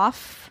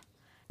off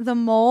the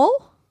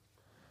mole,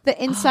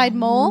 the inside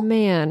mole.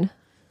 Man,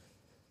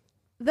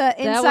 the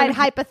inside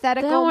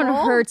hypothetical. That one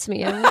mole. hurts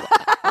me.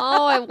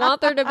 I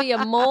want there to be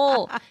a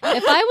mole.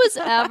 If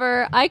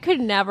I could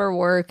never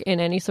work in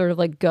any sort of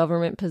like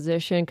government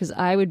position because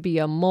I would be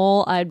a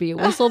mole. I'd be a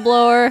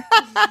whistleblower.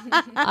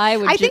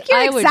 I think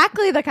you're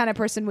exactly the kind of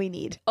person we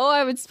need. Oh,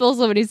 I would spill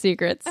so many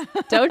secrets.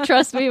 Don't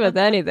trust me with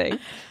anything.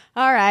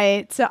 All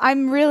right. So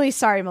I'm really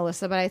sorry,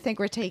 Melissa, but I think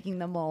we're taking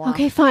the mole off.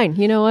 Okay, fine.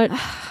 You know what?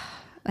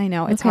 I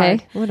know. It's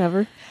hard.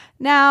 Whatever.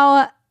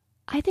 Now,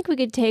 I think we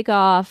could take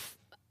off.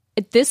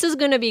 This is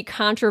going to be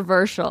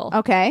controversial.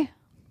 Okay.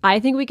 I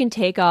think we can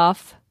take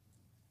off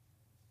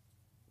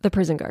the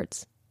prison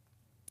guards.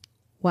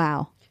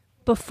 Wow.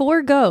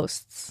 Before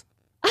ghosts.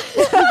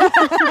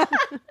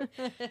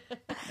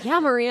 Yeah,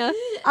 Maria.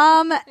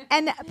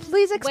 And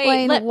please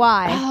explain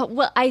why.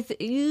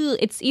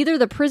 It's either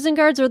the prison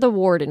guards or the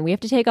warden. We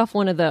have to take off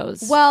one of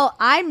those. Well,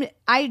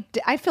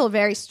 I feel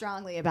very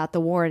strongly about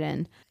the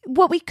warden.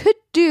 What we could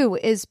do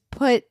is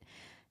put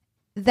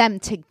them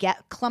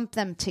clump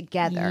them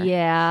together.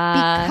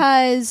 Yeah.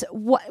 Because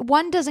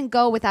one doesn't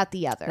go without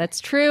the other.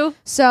 That's true.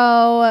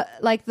 So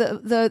like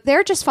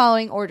they're just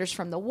following orders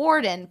from the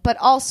warden, but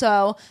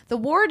also the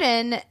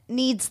warden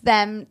needs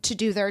them to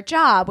do their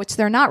job, which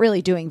they're not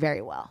really doing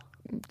very well.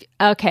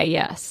 Okay,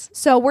 yes.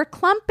 So we're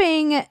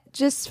clumping,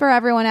 just for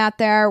everyone out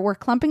there, we're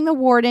clumping the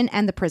warden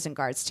and the prison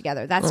guards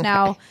together. That's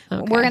now,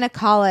 we're going to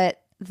call it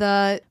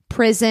the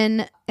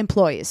prison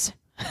employees.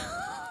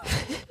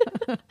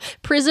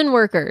 Prison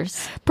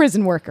workers.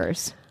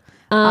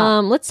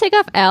 Let's take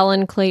off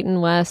Alan Clayton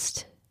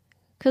West.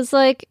 Because,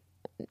 like,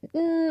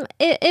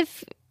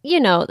 if,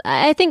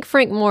 I think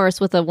Frank Morris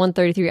with a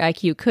 133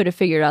 IQ could have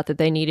figured out that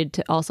they needed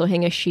to also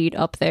hang a sheet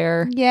up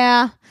there.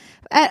 Yeah.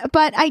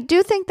 But I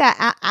do think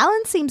that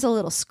Alan seems a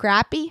little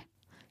scrappy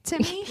to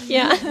me.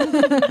 Yeah.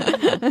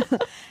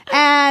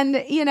 And,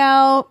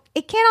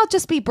 it can't all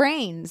just be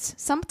brains.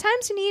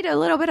 Sometimes you need a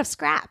little bit of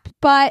scrap.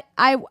 But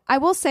I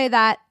will say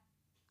that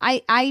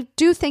I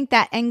do think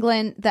that the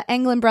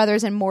Englund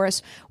brothers and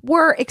Morris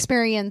were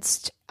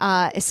experienced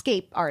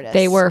escape artists.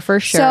 They were,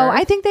 for sure. So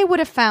I think they would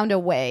have found a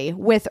way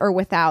with or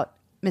without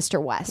Mr.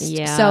 West.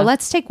 Yeah. So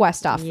let's take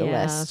West off the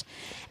list.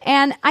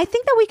 And I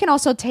think that we can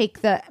also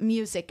take the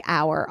music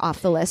hour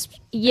off the list.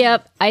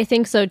 Yep, I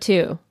think so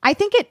too. I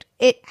think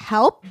it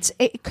helped.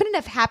 It couldn't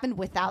have happened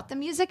without the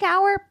music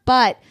hour,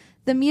 but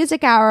the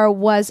music hour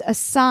was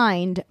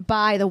assigned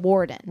by the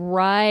warden.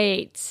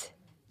 Right.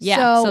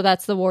 Yeah, so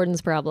that's the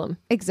warden's problem.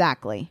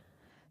 Exactly.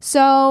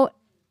 So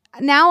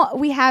now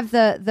we have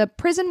the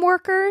prison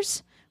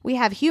workers, we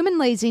have human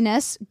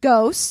laziness,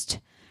 ghost,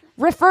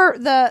 the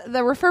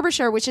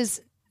refurbisher, which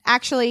is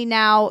actually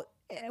now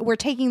we're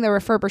taking the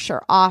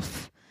refurbisher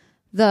off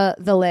the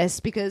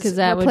list because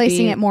we're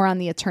placing it more on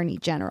the attorney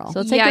general.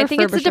 So I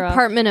think it's the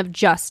Department of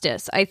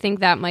Justice. I think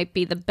that might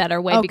be the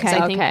better way because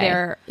I think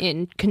they're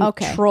in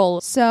control.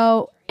 Okay.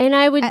 So, and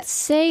I would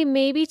say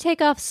maybe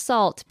take off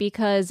salt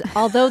because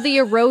although the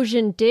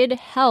erosion did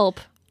help,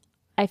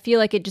 I feel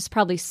like it just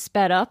probably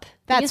sped up.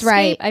 That's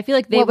right. I feel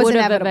like they would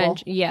have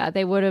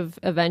they would have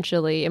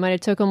eventually. It might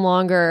have took them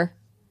longer.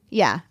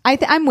 Yeah,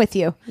 I'm with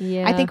you.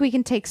 Yeah. I think we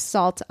can take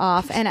salt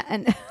off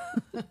and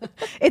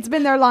it's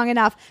been there long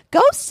enough.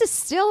 Ghost is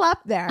still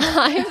up there.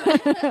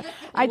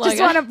 I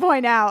just want to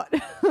point out.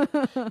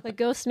 The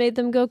ghost made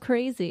them go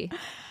crazy.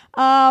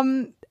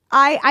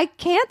 I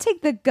can't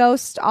take the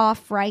ghost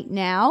off right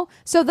now.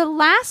 So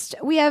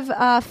we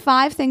have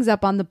 5 things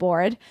up on the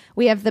board.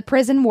 We have the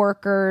prison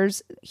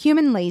workers,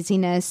 human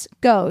laziness,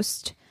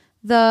 ghost,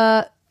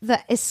 the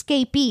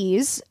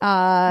escapees,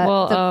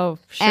 sure.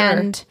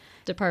 and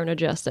Department of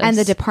Justice. And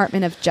the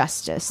Department of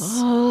Justice.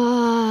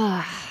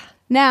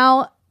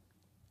 Now,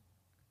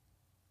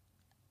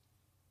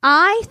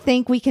 I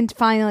think we can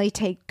finally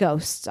take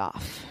ghosts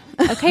off.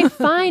 Okay,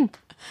 fine.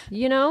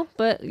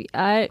 But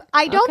I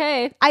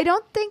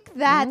don't think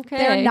that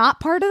they're not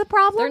part of the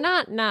problem. They're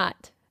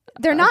not.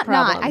 They're not.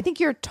 I think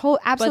you're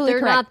absolutely correct. But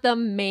they're not the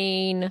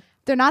main.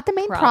 They're not the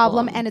main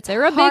problem, and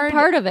they're a big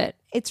part of it.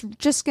 It's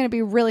just going to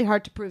be really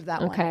hard to prove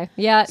that one. Okay.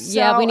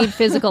 Yeah. We need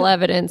physical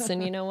evidence,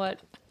 and you know what?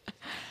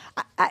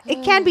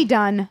 It can be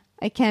done.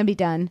 It can be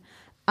done.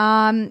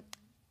 And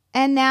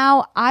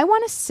now I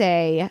want to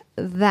say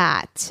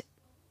that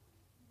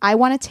I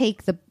want to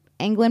take the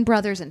Englund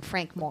brothers and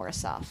Frank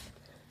Morris off.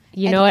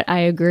 You know what? I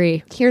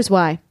agree. Here's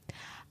why.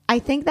 I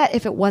think that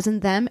if it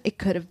wasn't them, it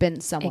could have been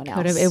someone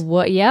else.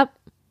 Yep.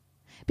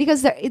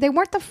 Because they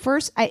weren't the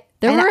first.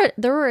 There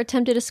were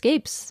attempted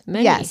escapes.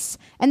 Many. Yes,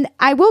 and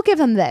I will give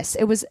them this.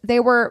 They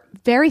were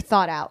very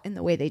thought out in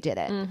the way they did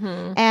it,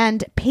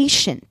 and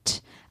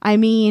patient. I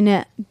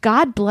mean,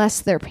 God bless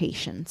their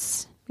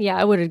patience. Yeah,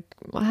 I would have.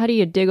 How do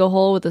you dig a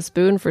hole with a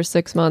spoon for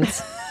 6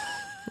 months?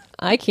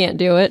 I can't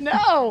do it.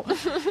 No,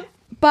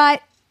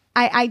 but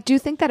I do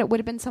think that it would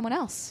have been someone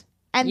else,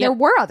 and there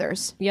were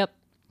others. Yep.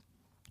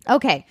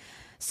 Okay.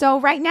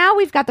 So right now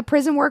we've got the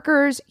prison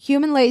workers,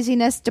 human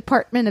laziness,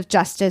 Department of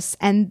Justice,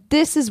 and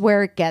this is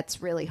where it gets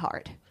really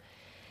hard.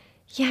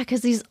 Yeah,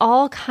 because these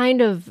all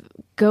kind of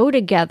go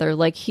together.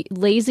 Like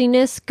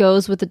laziness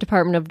goes with the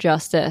Department of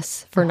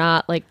Justice for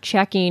not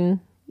checking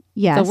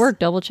the work,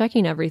 double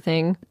checking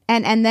everything.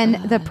 And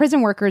then the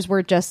prison workers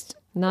were just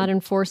not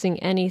enforcing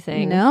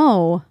anything.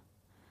 No.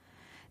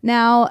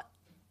 Now,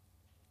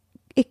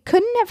 it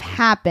couldn't have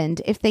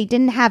happened if they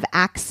didn't have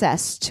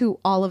access to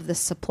all of the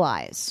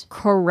supplies.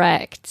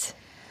 Correct.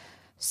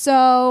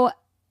 So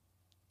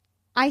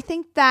I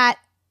think that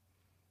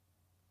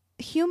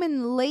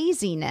human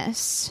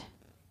laziness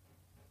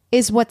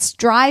is what's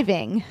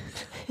driving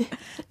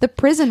the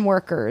prison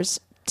workers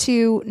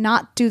to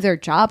not do their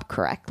job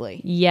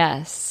correctly.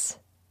 Yes.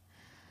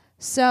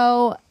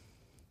 So,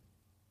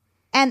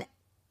 and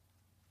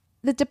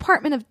the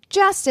Department of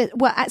Justice,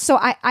 so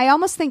I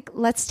almost think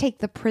let's take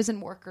the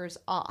prison workers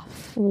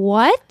off.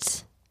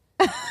 What?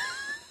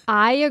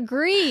 I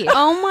agree.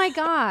 Oh my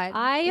God.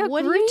 I agree.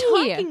 What are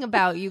you talking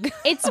about, you guys?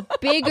 It's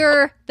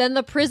bigger than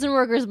the prison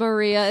workers,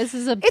 Maria. It's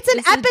an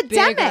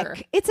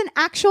epidemic. It's an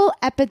actual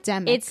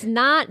epidemic. It's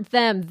not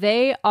them.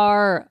 They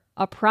are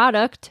a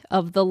product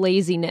of the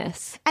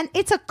laziness. And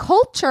it's a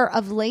culture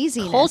of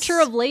laziness.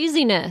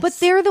 But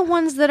they're the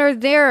ones that are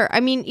there.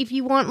 I mean, if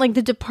you want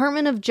the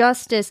Department of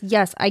Justice,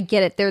 yes, I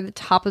get it. They're the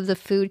top of the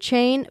food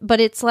chain, but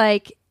it's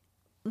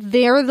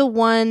they're the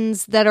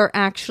ones that are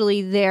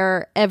actually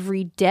there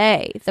every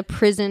day. The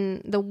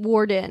prison, the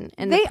warden,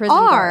 and the prison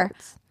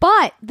guards.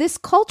 But this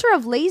culture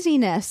of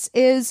laziness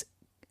is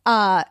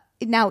now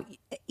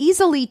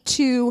easily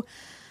to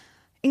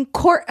in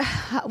court.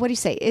 What do you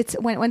say? It's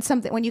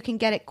when you can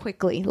get it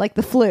quickly, like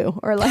the flu,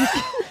 or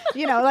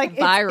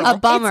viral. A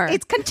bummer.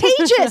 It's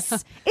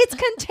contagious. It's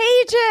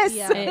contagious.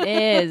 Yeah,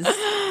 it is,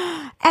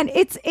 and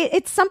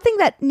it's something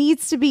that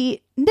needs to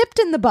be nipped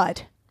in the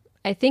bud.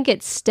 I think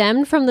it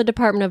stemmed from the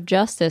Department of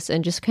Justice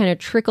and just kind of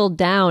trickled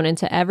down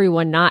into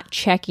everyone not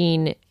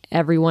checking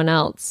everyone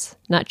else,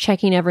 not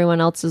checking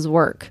everyone else's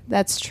work.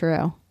 That's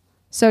true.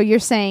 So you're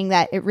saying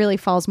that it really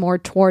falls more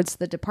towards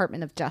the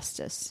Department of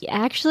Justice.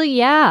 Actually,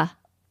 yeah.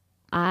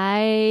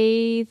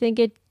 I think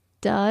it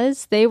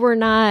does. They were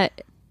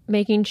not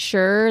making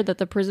sure that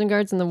the prison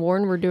guards and the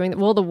warden were doing...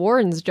 Well, the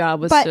warden's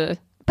job was to...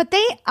 But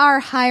they are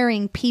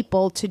hiring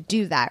people to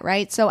do that,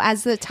 right? So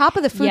as the top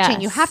of the food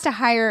chain, you have to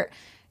hire...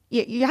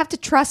 you have to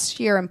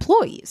trust your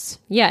employees.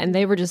 Yeah, and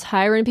they were just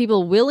hiring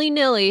people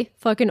willy-nilly.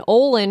 Fucking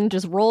Olin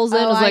just rolls in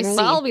and is like,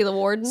 I'll be the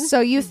warden. So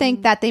you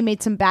think that they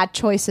made some bad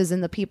choices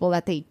in the people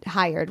that they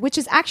hired, which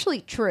is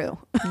actually true.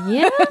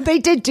 Yeah. They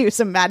did do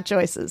some bad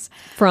choices.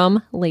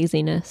 From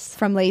laziness.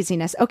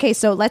 Okay,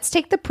 so let's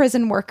take the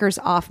prison workers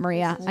off,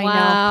 Maria. Wow.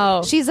 I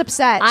know. She's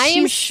upset. I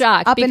am She's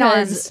shocked up in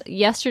because arms.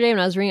 yesterday when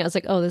I was reading it, I was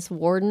like, oh, this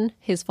warden,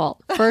 his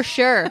fault. For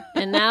sure.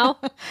 And now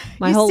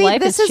my You whole see,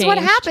 life this has is what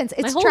changed. happens.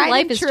 It's my whole tried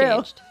life and has true.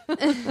 changed.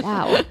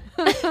 Wow.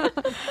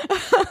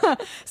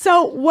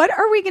 So what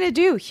are we going to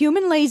do?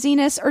 Human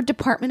laziness or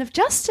Department of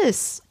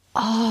Justice?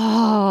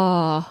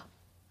 Oh.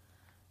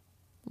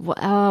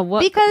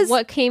 Because-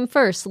 what came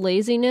first,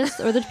 laziness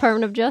or the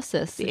Department of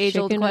Justice? The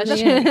age-old chicken or the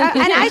question. egg?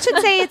 And I should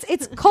say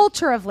it's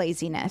culture of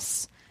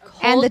laziness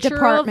and the Culture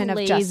Department of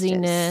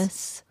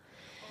laziness.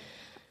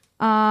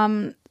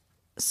 Justice.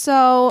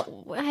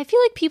 So I feel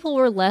like people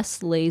were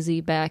less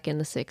lazy back in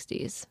the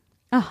 60s.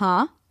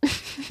 uh-huh.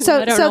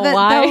 So I don't so know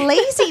why. the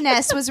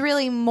laziness was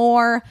really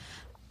more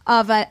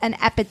of an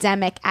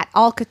epidemic at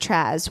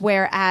Alcatraz,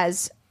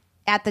 whereas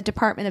at the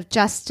Department of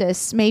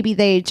Justice, maybe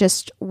they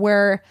just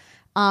were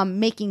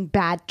making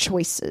bad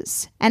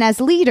choices. And as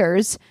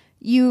leaders,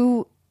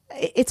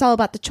 it's all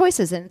about the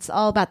choices and it's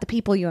all about the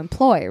people you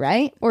employ,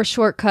 right? Or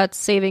shortcuts,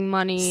 saving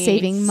money,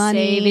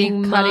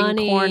 cutting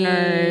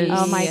corners.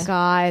 Oh my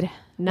God.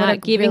 What a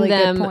Not giving really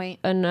good them point.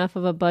 enough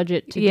of a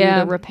budget to do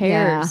Yeah. the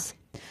repairs.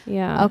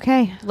 Yeah.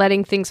 Okay.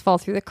 Letting things fall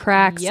through the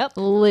cracks. Yep.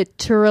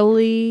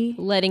 Literally.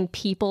 Letting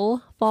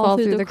people fall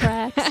through the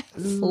cracks.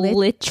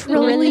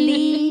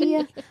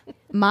 Literally.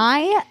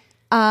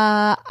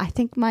 I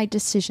think my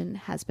decision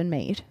has been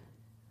made.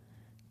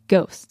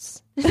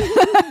 Ghosts.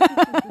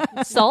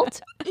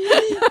 Salt?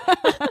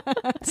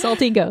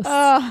 Salty ghosts.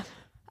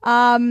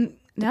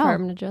 No.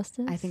 Department of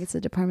Justice? I think it's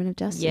the Department of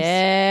Justice.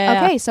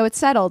 Yeah. Okay, so it's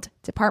settled.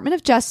 Department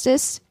of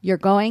Justice, you're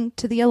going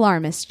to the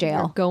alarmist jail.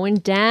 You're going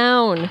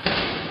down.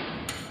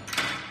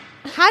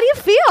 How do you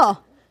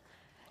feel?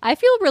 I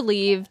feel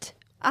relieved.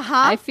 Uh-huh.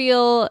 I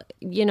feel,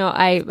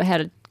 I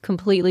had a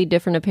completely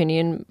different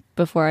opinion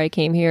before I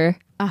came here.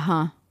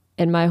 Uh-huh.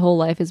 And my whole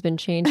life has been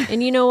changed.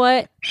 And you know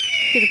what?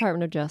 The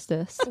Department of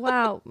Justice.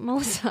 Wow,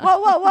 Melissa.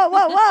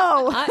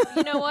 Whoa.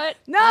 You know what?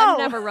 No. I'm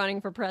never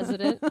running for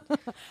president.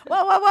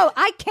 Whoa.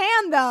 I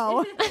can,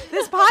 though.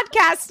 This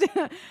podcast.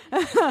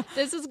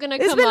 This is going to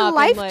It's come been up in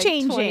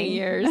life-changing. 20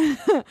 years.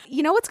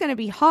 You know what's going to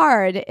be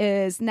hard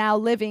is now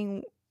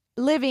living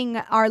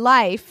our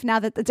life now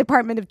that the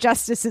Department of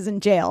Justice is in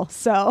jail.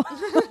 So,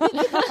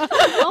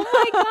 Oh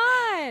my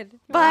God.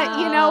 but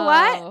you know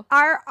what?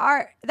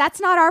 Our that's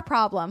not our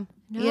problem.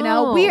 You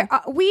know,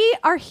 we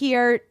are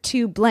here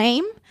to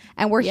blame,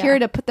 and we're here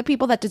to put the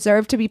people that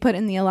deserve to be put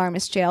in the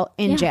alarmist jail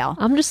in jail.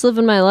 I'm just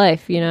living my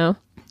life,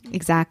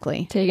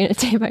 Exactly. taking it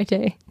day by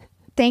day.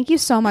 Thank you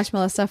so much,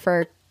 Melissa,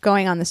 for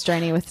going on this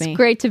journey with me.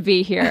 Great to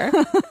be here.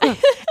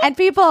 And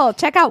people,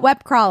 check out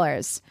Web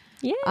Crawlers.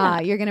 Yeah.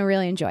 You're going to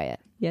really enjoy it.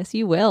 Yes,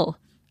 you will.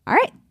 All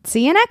right.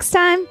 See you next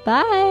time.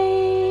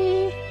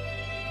 Bye.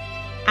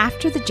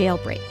 After the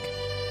jailbreak.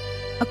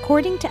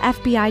 According to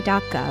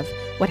FBI.gov,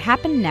 what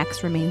happened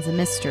next remains a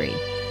mystery.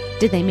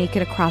 Did they make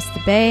it across the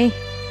bay?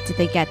 Did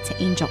they get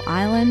to Angel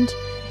Island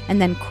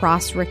and then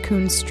cross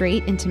Raccoon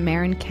Strait into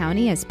Marin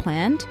County as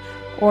planned?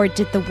 Or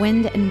did the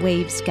wind and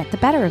waves get the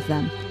better of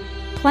them?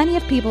 Plenty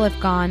of people have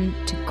gone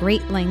to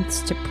great lengths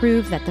to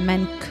prove that the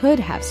men could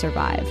have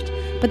survived.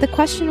 But the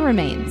question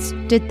remains,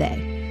 did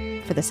they?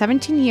 For the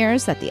 17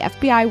 years that the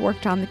FBI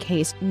worked on the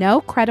case, no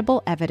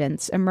credible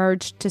evidence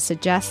emerged to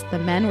suggest the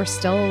men were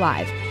still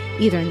alive,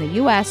 either in the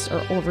U.S.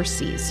 or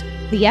overseas.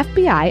 The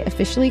FBI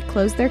officially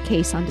closed their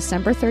case on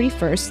December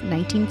 31st,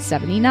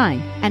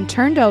 1979, and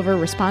turned over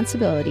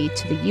responsibility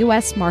to the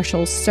U.S.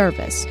 Marshals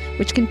Service,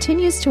 which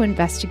continues to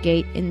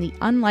investigate in the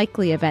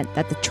unlikely event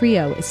that the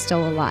trio is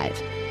still alive.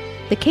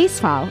 The case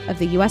file of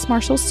the U.S.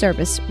 Marshals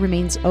Service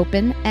remains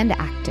open and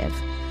active.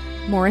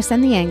 Morris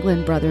and the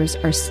Anglin brothers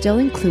are still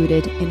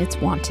included in its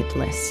wanted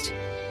list.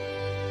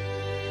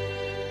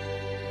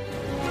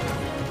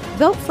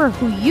 Vote for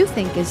who you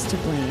think is to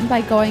blame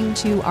by going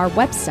to our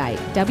website,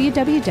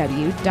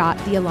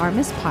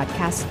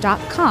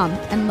 www.thealarmistpodcast.com,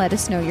 and let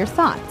us know your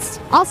thoughts.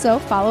 Also,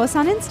 follow us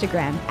on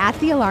Instagram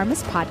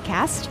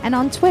 @thealarmistpodcast and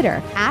on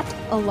Twitter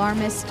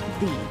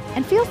 @alarmistthe.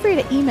 And feel free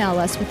to email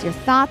us with your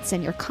thoughts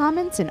and your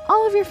comments and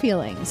all of your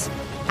feelings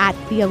at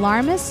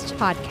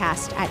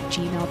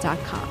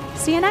thealarmistpodcast@gmail.com.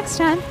 See you next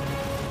time.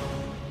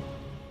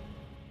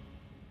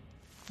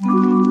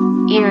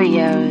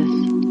 Erios.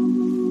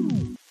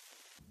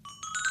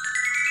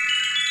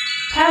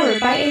 Powered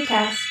by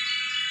Acast.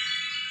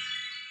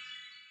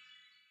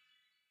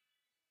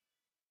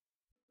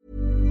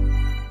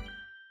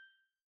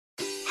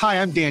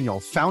 Hi, I'm Daniel,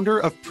 founder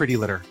of Pretty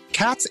Litter.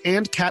 Cats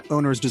and cat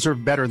owners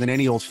deserve better than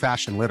any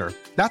old-fashioned litter.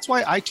 That's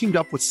why I teamed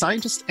up with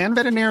scientists and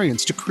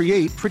veterinarians to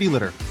create Pretty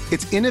Litter.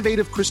 Its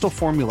innovative crystal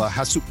formula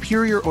has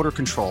superior odor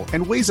control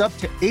and weighs up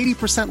to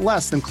 80%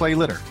 less than clay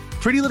litter.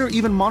 Pretty Litter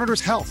even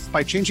monitors health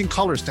by changing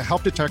colors to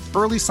help detect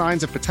early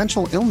signs of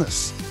potential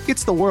illness.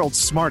 It's the world's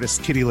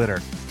smartest kitty litter.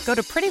 Go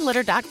to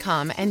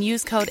prettylitter.com and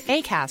use code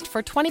ACAST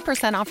for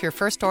 20% off your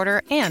first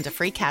order and a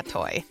free cat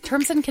toy.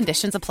 Terms and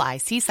conditions apply.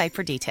 See site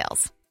for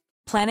details.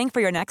 Planning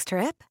for your next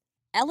trip?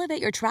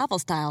 Elevate your travel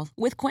style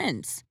with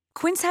Quince.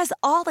 Quince has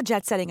all the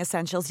jet-setting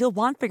essentials you'll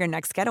want for your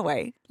next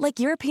getaway, like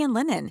European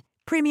linen,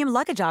 premium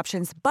luggage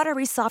options,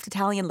 buttery soft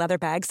Italian leather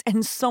bags,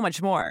 and so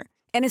much more.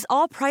 And is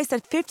all priced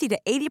at 50 to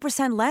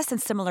 80% less than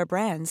similar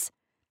brands.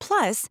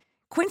 Plus,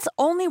 Quince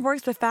only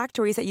works with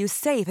factories that use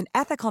safe and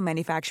ethical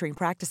manufacturing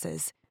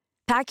practices.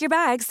 Pack your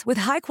bags with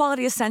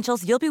high-quality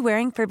essentials you'll be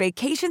wearing for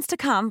vacations to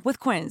come with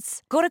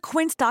Quince. Go to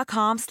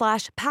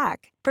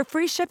quince.com/pack for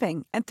free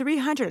shipping and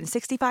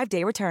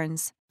 365-day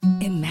returns.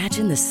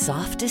 Imagine the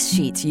softest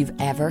sheets you've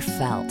ever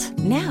felt.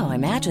 Now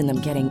imagine them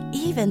getting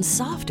even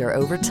softer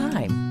over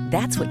time.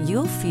 That's what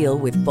you'll feel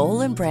with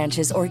Boll &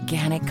 Branch's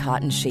organic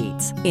cotton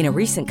sheets. In a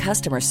recent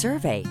customer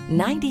survey,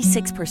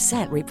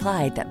 96%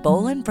 replied that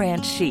Boll &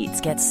 Branch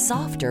sheets get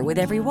softer with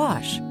every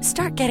wash.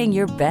 Start getting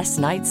your best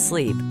night's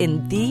sleep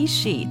in these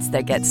sheets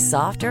that get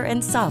softer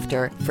and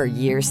softer for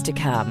years to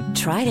come.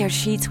 Try their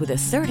sheets with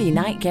a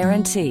 30-night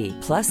guarantee.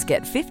 Plus,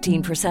 get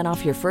 15%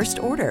 off your first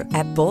order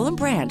at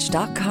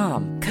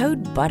bollandbranch.com.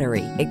 Code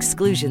BUTTERY.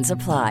 Exclusions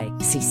apply.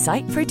 See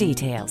site for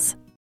details.